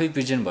म आफै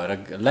प्रेजेन्ट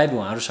भएर लाइभ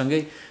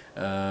उहाँहरूसँगै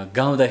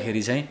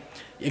गाउँदाखेरि चाहिँ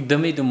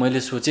एकदमै त्यो मैले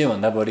सोचेँ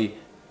भन्दा बढी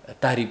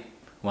तारिफ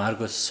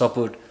उहाँहरूको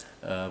सपोर्ट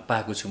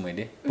पाएको छु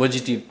मैले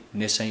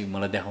पोजिटिभनेस चाहिँ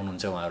मलाई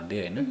देखाउनुहुन्छ उहाँहरूले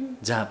होइन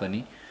जहाँ पनि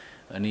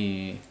अनि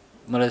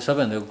मलाई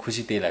सबैभन्दा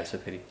खुसी त्यही लाग्छ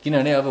फेरि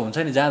किनभने अब हुन्छ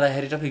नि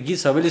जाँदाखेरि टक्कै गीत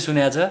सबैले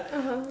सुनेको छ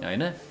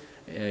होइन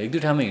एक दुई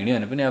ठाउँमा हिँड्यो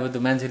भने पनि अब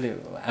त्यो मान्छेले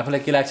आफूलाई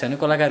के लाग्छ भने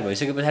कलाकार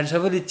भइसके पछाडि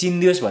सबैले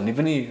चिनिदियोस् भन्ने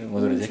पनि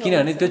हुँदो रहेछ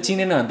किनभने त्यो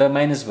चिनेन भने त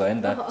माइनस भयो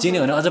नि त चिन्यो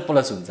भने अझ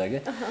प्लस हुन्छ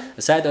क्या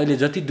सायद अहिले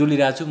जति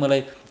डुलिरहेको छु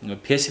मलाई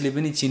फेसले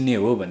पनि चिन्ने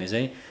हो भने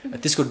चाहिँ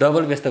त्यसको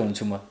डबल व्यस्त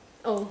हुन्छु म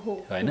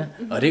होइन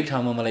हरेक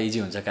ठाउँमा मलाई इजी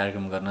हुन्छ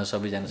कार्यक्रम गर्न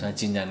सबैजनासँग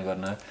चिनजान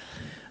गर्न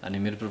अनि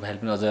मेरो प्रोफाइल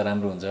पनि अझ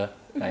राम्रो हुन्छ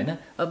होइन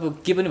अब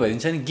के पनि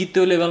भइदिन्छ नि गीत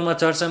त्यो लेभलमा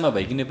चर्चामा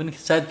भइकन पनि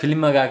सायद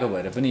फिल्ममा गएको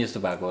भएर पनि यस्तो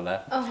भएको होला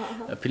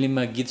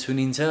फिल्ममा गीत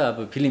सुनिन्छ अब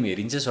फिल्म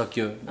हेरिन्छ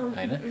सक्यो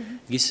होइन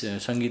गीत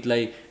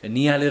सङ्गीतलाई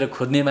निहालेर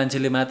खोज्ने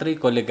मान्छेले मात्रै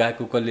कसले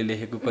गाएको कसले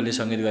लेखेको कसले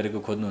सङ्गीत गरेको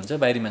खोज्नुहुन्छ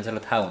बाहिरी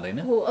मान्छेलाई थाहा हुँदैन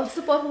हो अब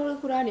जस्तो पर्फर्मरको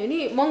कुरा नि हो नि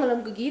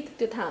मङ्गलमको गीत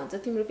त्यो थाहा हुन्छ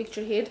तिम्रो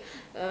पिक्चर हेड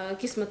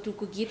किस्मत 2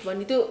 को गीत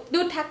भन्ने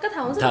त्यो ठ्याक्क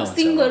थाहा हुन्छ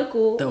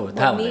सिङ्गरको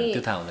थाहा हुँदैन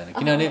त्यो थाहा हुँदैन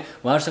किनभने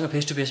उहाँहरूसँग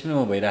फेस टु फेस पनि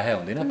म भइरहेको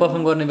हुँदैन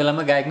पर्फर्म गर्ने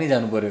बेलामा गायक नै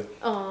जानु पर्यो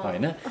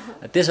होइन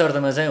त्यस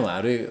अर्थमा चाहिँ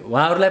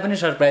उहाँहरूलाई पनि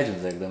सरप्राइज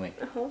हुन्छ एकदमै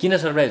किन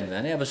सरप्राइज हुन्छ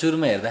भने अब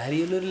सुरुमा हेर्दाखेरि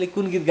यो लुले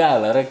कुन गीत गायो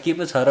होला र के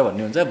पो छ र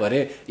भन्ने हुन्छ भरे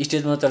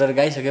स्टेजमा चढेर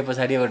गाइसके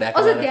पछाडि अब ढाका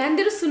अझ ध्यान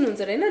दिएर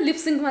सुन्नुहुन्छ हैन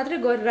लिपसिङ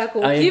मात्रै गरिरहेको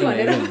हो कि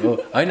भनेर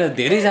होइन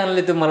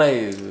धेरैजनाले त्यो मलाई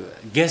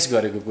गेस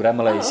गरेको कुरा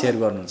मलाई सेयर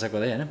गर्नुहुन्छ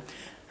कतै होइन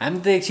हामी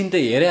त एकछिन त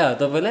हेरे हो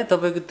तपाईँलाई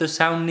तपाईँको त्यो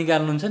साउन्ड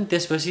निकाल्नुहुन्छ नि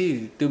त्यसपछि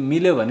त्यो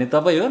मिल्यो भने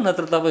तपाईँ हो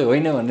नत्र तपाईँ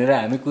होइन भनेर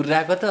हामी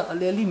कुरिरहेको त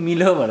अलिअलि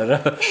मिल्यो भनेर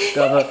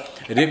अब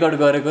रेकर्ड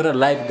गरेको र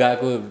लाइभ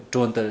गएको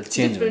टोन त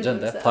चेन्ज हुन्छ नि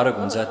त फरक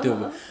हुन्छ त्यो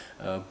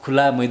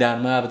खुला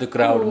मैदानमा अब त्यो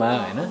क्राउडमा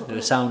होइन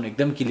साउन्ड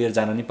एकदम क्लियर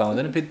जान नि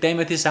पाउँदैन फेरि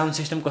त्यहीमाथि साउन्ड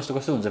सिस्टम कस्तो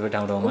कस्तो हुन्छ फेरि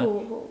ठाउँ ठाउँमा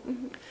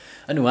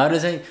अनि उहाँहरू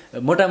चाहिँ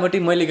मोटामोटी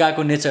मैले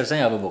गाएको नेचर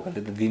चाहिँ अब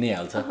भोकलले त दिनै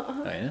हाल्छ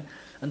होइन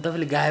अनि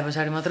तपाईँले गाए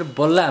पछाडि मात्रै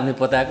बल्ल हामीले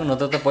पताएको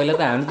नत्र त पहिला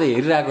त हामीले त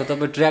हेरिरहेको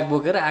तपाईँ ट्र्याक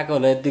बोकेर आएको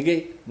होला यत्तिकै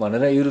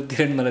भनेर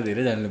युरोपतिर मलाई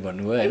धेरैजनाले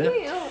भन्नुभयो होइन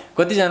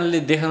कतिजनाले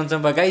देखाउन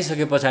चम्पा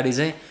गाइसके पछाडि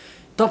चाहिँ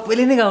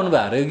तपाईँले नै गाउनु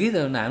भएको हो गीत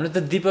हामीले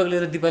त दिपकले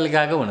र दिपाले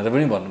गाएको भनेर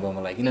पनि भन्नुभयो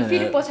मलाई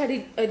किनभने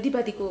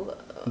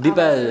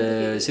दिपा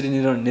श्री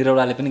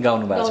निरौलाले पनि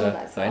गाउनु भएको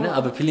छ होइन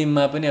अब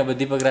फिल्ममा पनि अब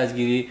दीपक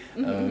राजगिरी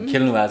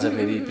खेल्नु भएको छ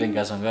फेरि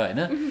प्रियङ्कासँग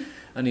होइन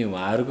अनि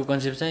उहाँहरूको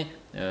कन्सेप्ट चाहिँ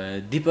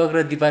दीपक र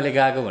दिपाले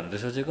गाएको भनेर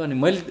सोचेको अनि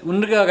मैले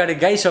उनीहरूकै अगाडि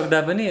गाइसक्दा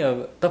पनि अब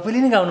तपाईँले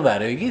नै गाउनु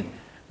भएको हो गीत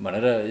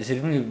भनेर यसरी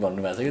पनि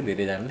भन्नुभएको छ कि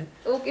धेरैजनाले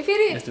ओके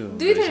फेरि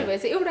दुई थरी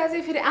भएछ एउटा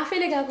चाहिँ फेरि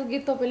आफैले गाएको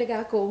गीत तपाईँले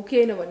गाएको हो कि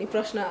होइन भन्ने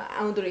प्रश्न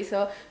आउँदो रहेछ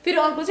फेरि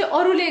अर्को चाहिँ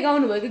अरूले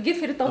गाउनु भएको गीत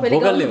फेरि तपाईँले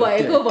गाउनु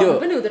भएको भन्ने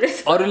पनि हुँदो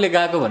रहेछ अरूले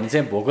गाएको भने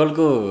चाहिँ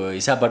भोकलको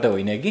हिसाबबाट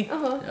होइन कि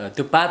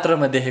त्यो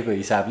पात्रमा देखेको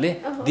हिसाबले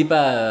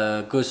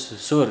दिपाको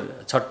स्वर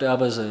छट्ट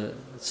अब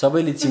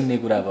सबैले चिन्ने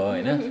कुरा भयो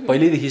होइन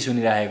पहिल्यैदेखि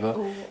सुनिराखेको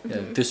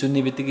त्यो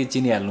सुन्ने बित्तिकै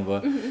चिनिहाल्नु भयो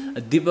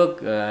दीपक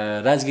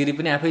राजगिरी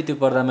पनि आफै त्यो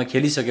पर्दामा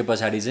खेलिसके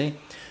पछाडि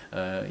चाहिँ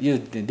यो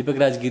दीपक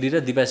राजगिरी र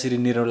दिपाश्री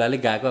निरौलाले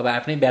गाएको अब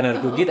आफ्नै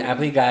ब्यानरको गीत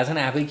आफै गाएछन्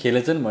आफै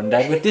खेलेछन्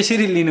भन्दाखेरि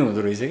त्यसरी लिनु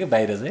हुँदो रहेछ क्या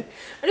बाहिर चाहिँ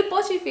अनि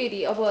पछि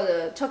फेरि अब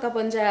छक्का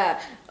पन्जा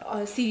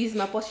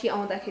सिरिजमा पछि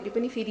आउँदाखेरि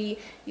पनि फेरि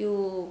यो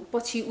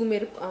पछि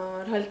उमेर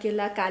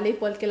ढल्केला कालै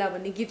पल्केला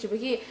भन्ने गीत चाहिँ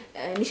कि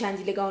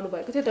निशानजीले गाउनु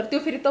भएको थियो तर त्यो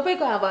फेरि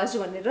तपाईँको आवाज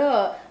भनेर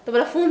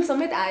तपाईँलाई फोन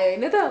समेत आयो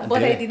होइन त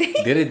बधाई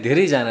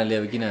धेरैजनाले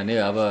अब किनभने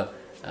अब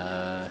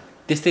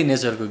त्यस्तै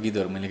नेचरको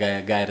गीतहरू मैले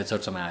गाएर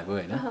चर्चामा आएको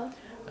होइन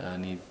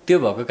अनि त्यो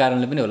भएको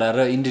कारणले पनि होला र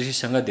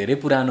इन्डस्ट्रीसँग धेरै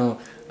पुरानो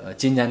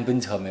चिनजान पनि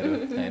छ मेरो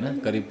होइन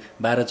करिब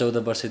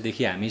 12-14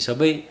 वर्षदेखि हामी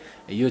सबै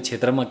यो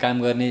क्षेत्रमा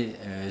काम गर्ने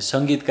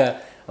सङ्गीतका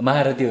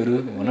महारथीहरू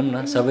भनौँ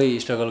न सबै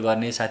स्ट्रगल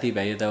गर्ने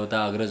साथीभाइ यताउता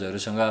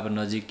अग्रजहरूसँग अब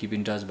नजिक किप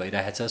इन टच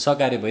भइरहेछ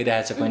सहकार्य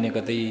भइरहेछ कहीँ न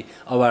कतै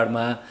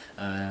अवार्डमा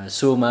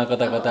सोमा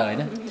कता कता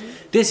होइन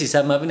त्यस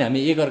हिसाबमा पनि हामी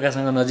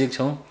एकअर्कासँग नजिक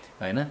छौँ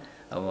होइन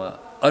अब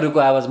अरूको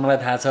आवाज मलाई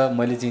थाहा छ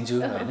मैले चिन्छु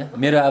होइन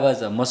मेरो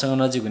आवाज मसँग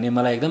नजिक हुने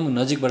मलाई एकदम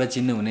नजिकबाट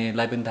चिन्नु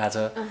हुनेलाई पनि थाहा छ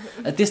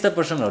त्यस्ता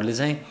पर्सनहरूले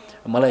चाहिँ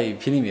मलाई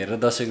फिल्म हेरेर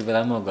दर्शकको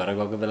बेलामा घर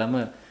गएको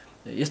बेलामा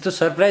यस्तो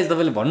सरप्राइज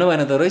तपाईँले भन्नु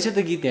भएन त रहेछ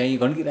त गीत यहाँ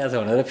घन्किरहेको छ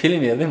भनेर फिल्म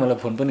हेर्दै मलाई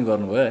फोन पनि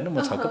गर्नुभयो होइन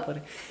म छक्क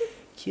परेँ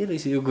के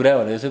रहेछ यो कुरा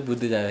भनेर चाहिँ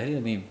बुझ्दै जाँदाखेरि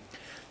अनि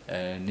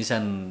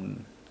निशान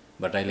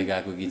भट्टराईले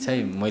गाएको गीत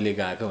चाहिँ मैले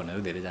गाएको भनेर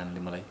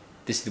धेरैजनाले मलाई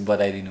त्यसरी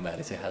बताइदिनु भएको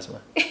रहेछ खासमा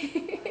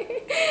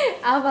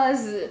आवाज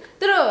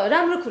तर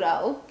राम्रो कुरा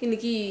हो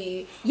किनकि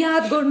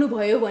याद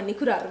गर्नुभयो भन्ने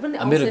कुराहरू पनि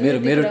मेरो मेरो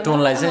मेरो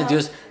टोनलाई चाहिँ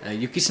जस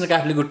यो कृष्ण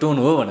काफ्लेको टोन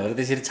हो भनेर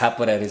त्यसरी छाप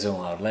पराएर छ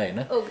उहाँहरूलाई होइन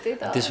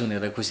त्यो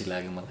सुनेर खुसी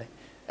लाग्यो मलाई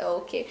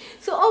ओके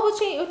सो अब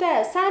चाहिँ एउटा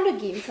सानो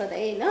गेम छ त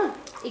होइन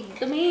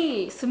एकदमै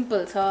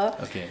सिम्पल छ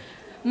ओके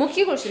म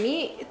के गर्छु नि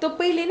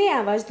तपाईँले नै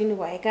आवाज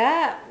दिनुभएका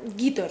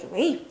गीतहरू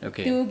है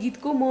त्यो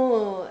गीतको म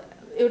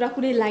एउटा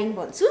कुनै लाइन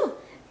भन्छु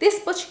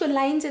त्यसपछिको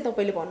लाइन चाहिँ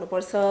तपाईँले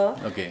भन्नुपर्छ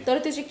तर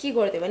त्यो चाहिँ के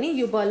गरिदियो भने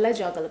यो बललाई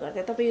जगल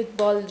गर्दै तपाईँ यो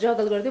बल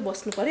जगल गर्दै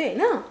बस्नु पर्यो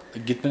होइन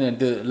गीत पनि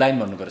त्यो लाइन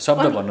भन्नु पर्यो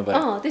शब्द भन्नु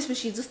पर्यो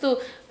त्यसपछि जस्तो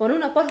भनौँ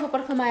न पर्ख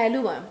पर्ख मायालु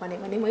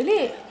भने मैले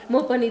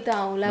म पनि त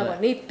आउँला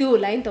भन्ने त्यो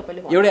लाइन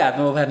तपाईँले एउटै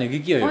हातमा उखार्ने कि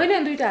के हो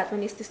होइन दुईटा हातमा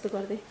नि यस्तो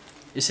गर्दै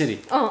यसरी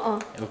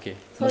ओके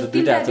मतलब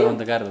दुईटा हात चलाउन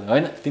त गाह्रो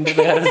होइन तिनवटा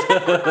त गाह्रो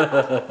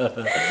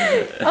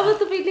अब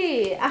तपाईँले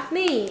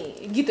आफ्नै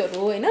गीतहरू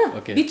होइन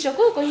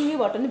बिचको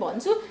कहिलेबाट नि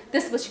भन्छु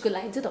त्यसपछिको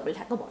लाइन चाहिँ तपाईँले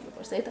ठ्याक्क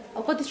भन्नुपर्छ है त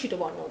अब कति छिटो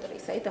भन्नु हुँदो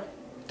रहेछ है त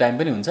टाइम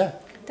पनि हुन्छ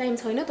टाइम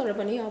छैन तर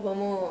पनि अब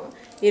म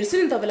हेर्छु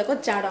नि तपाईँलाई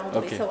कति चाँडो आउँदो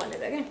रहेछ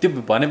भनेर क्या त्यो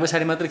भने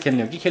पछाडि मात्र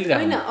खेल्ने हो कि खेलिरहेको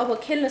होइन अब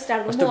खेल्न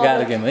स्टार्ट गर्नु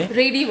गाह्रो गेम है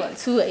रेडी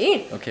भन्छु है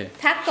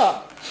ठ्याक्क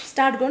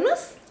स्टार्ट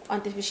गर्नुहोस्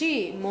अनि त्यसपछि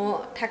म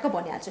ठ्याक्क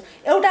भनिहाल्छु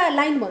एउटा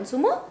लाइन भन्छु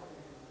म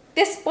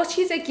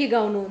त्यसपछि चाहिँ के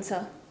गाउनुहुन्छ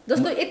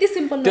जस्तो यति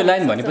सिम्पल त्यो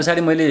लाइन भने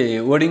पछाडि मैले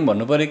वर्डिङ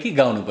भन्नु पर्यो कि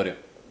गाउनु पर्यो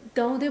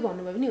गाउँदै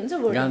भन्नुभयो पनि हुन्छ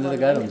गाउँदै त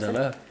गाह्रो हुन्छ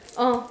होला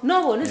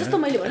नभन्नु जस्तो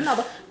मैले भन्नु अब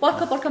पर्ख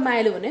पर्ख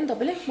मायालु भने नि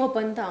तपाईँले म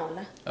पनि त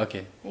आउँला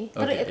ओके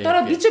तर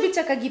बिच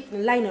बिचका गीत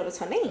लाइनहरू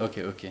छन् है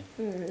ओके ओके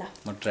ल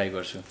म ट्राई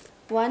गर्छु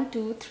 1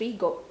 2 3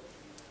 गो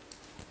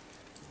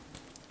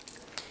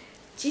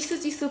चिसो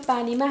चिसो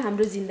पानीमा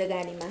हाम्रो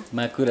जिन्दगानीमा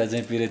माकुरा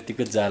चाहिँ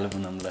पिरतीको जाल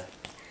बुनौँला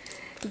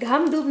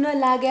घाम डुब्न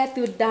लाग्या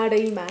त्यो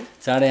डाँडैमा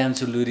चाँडै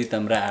आउँछु लुरी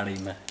तम्रा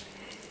आडैमा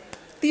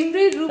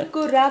तिम्रै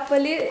रूपको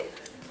रापले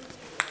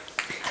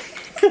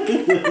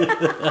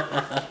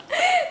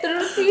तर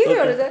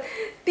सिरियसहरू छ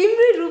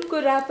तिम्रै रूपको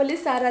रापले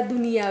सारा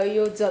दुनिया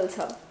यो जल्छ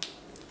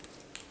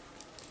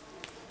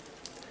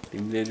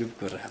तिम्रै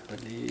रूपको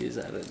रापले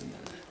सारा दुनिया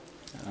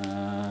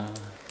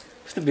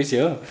कस्तो बेसी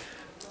हो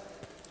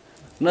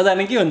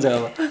नजाने के हुन्छ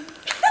अब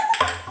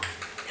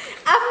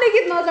आफ्नै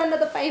गीत नजान्न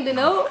त पाइँदैन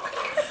हौ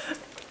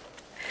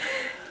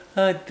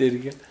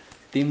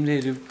तिम्रै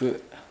रूपको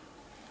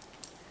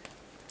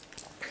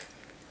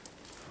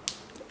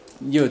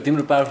यो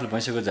तिम्रो पावरफुल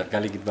भैँसको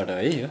झट्काले गीतबाट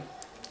है यो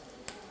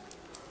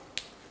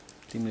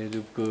तिम्रै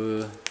रूपको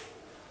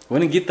हो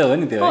नि गीत त हो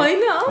नि त्यो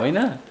होइन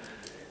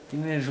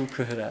तिम्रै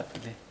रूपको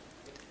रापले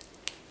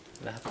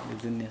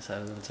दुनिया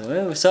सारा छ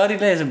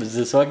सरीलाई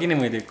सकिनँ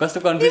मैले कस्तो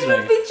कन्फ्युज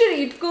भयो पिक्चर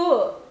हिटको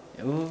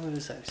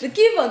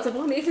के भन्छ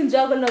भने एकछिन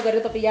जगल नगरेर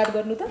तपाईँ याद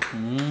गर्नु त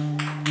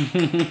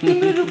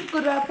तिम्रो रूपको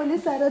रापले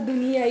सारा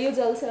दुनिया यो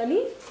जल्छ अनि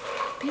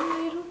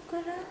तिम्रो रूपको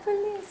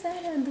रापले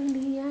सारा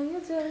दुनिया यो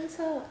जल्छ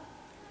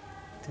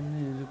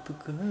तिम्रो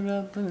रूपको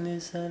रापले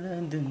सारा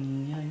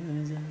दुनिया यो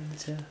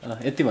जल्छ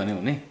यति भन्यो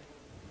भने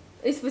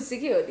यसपछि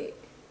के हो नि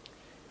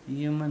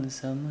यो मन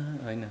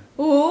होइन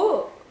हो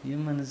यो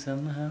मन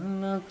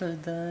सम्हाल्न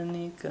पर्दा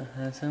नि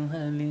कहाँ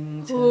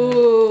सम्हालिन्छ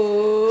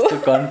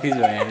कन्फ्युज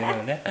भयो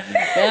भने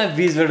कहाँ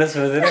बिचबाट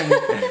सोधेर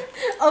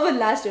अब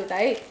लास्ट एउटा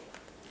है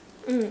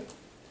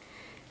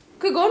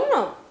के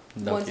गर्नु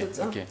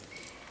न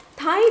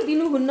थाहै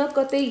दिनुहुन्न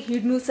कतै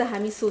हिँड्नु छ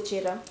हामी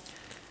सोचेर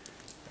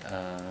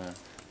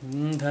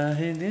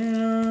थाहै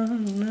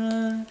दिनुहुन्न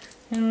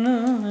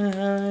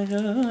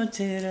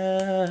सोचेर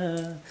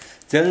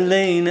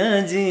चल्दैन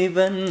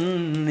जीवन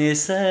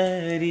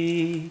यसरी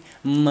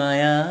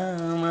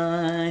मायामा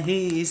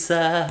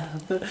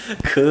हिसाब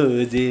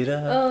खोजेर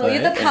यो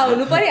त थाहा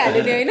हुनु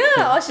परिहाल्यो नि होइन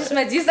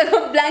आशिषमा जीसँग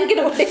ब्ल्याङ्केट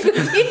ओढेको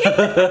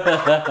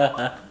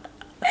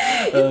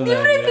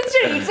तिम्रै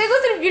पिक्चर हिट चाहिँ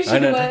कसरी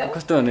बिर्सिनु भयो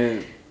कस्तो भने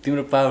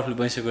तिम्रो पावरफुल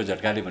भैँसको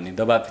झट्काले भन्ने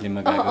दबाब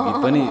फिल्ममा गएको गीत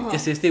पनि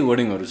यस्तै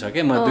वर्डिङहरू छ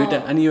क्या म दुईटा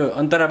अनि यो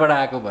अन्तराबाट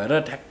आएको भएर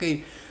ठ्याक्कै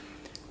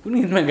कुन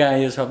गीतमा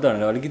गायो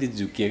शब्दहरू अलिकति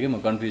झुकियो कि म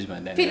कन्फ्युज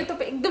भएँ फेरि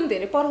तपाईँ एकदम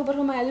धेरै पर्ख पर्ख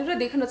मायालु र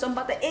देखन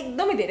चम्पा त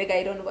एकदमै धेरै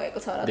गाइरहनु भएको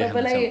छ र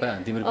तपाईँलाई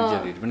तिम्रो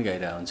पिक्चरहरू पनि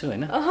गाइरहेको हुन्छु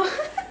होइन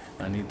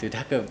अनि त्यो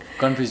ठ्याक्क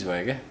कन्फ्युज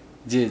भयो क्या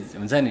जे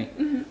हुन्छ नि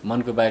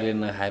मनको बाघले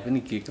नखाए पनि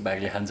केको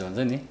बाघले खान्छ हुन्छ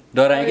नि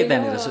डराएँ कि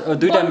त्यहाँनिर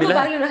दुईवटा मिला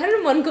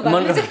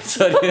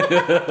सरी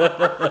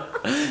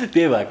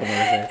त्यही भएको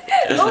मलाई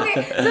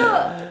okay so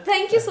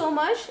thank you so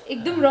much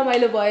एकदम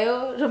रमाइलो भयो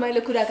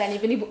रमाइलो कुराकानी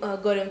पनि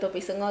गऱ्यौँ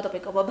तपाईँसँग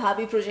तपाईँको अब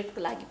भावी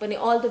प्रोजेक्टको लागि पनि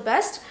अल द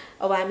बेस्ट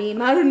अब हामी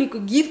मारुनीको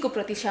गीतको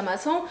प्रतीक्षामा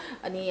छौँ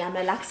अनि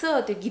हामीलाई लाग्छ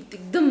त्यो गीत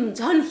एकदम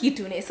झन् हिट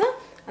हुनेछ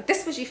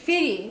त्यसपछि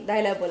फेरि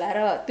दाइलाई बोलाएर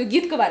त्यो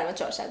गीतको बारेमा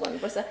चर्चा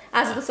गर्नुपर्छ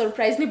आज त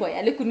सरप्राइज नै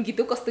भइहाल्यो कुन गीत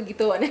हो कस्तो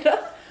गीत हो भनेर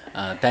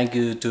थ्याङ्क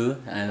यू टु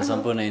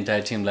सम्पूर्ण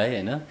इन्टायर टिमलाई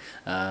होइन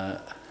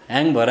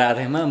ह्याङ भएर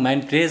आएमा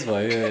माइन्ड फ्रेस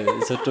भयो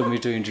छोटो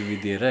मिठो इन्टरभ्यू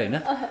दिएर होइन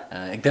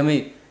एकदमै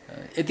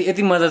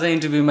यति मजा चाहिँ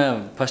इन्टरभ्यूमा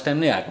फर्स्ट टाइम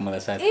नै आएको मलाई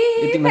सायद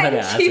यति मजाले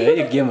हाँस्यो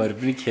है गेमहरू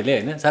पनि खेलेँ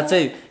होइन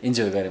साँच्चै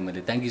इन्जोय गरेँ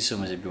मैले thank you so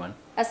much everyone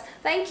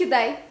thank you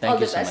दाइ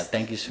thank you so much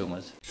thank you so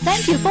much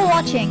Thank you for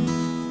watching.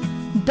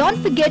 Don't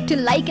forget to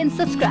like and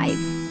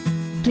subscribe.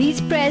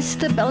 Please press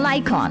the bell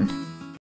icon.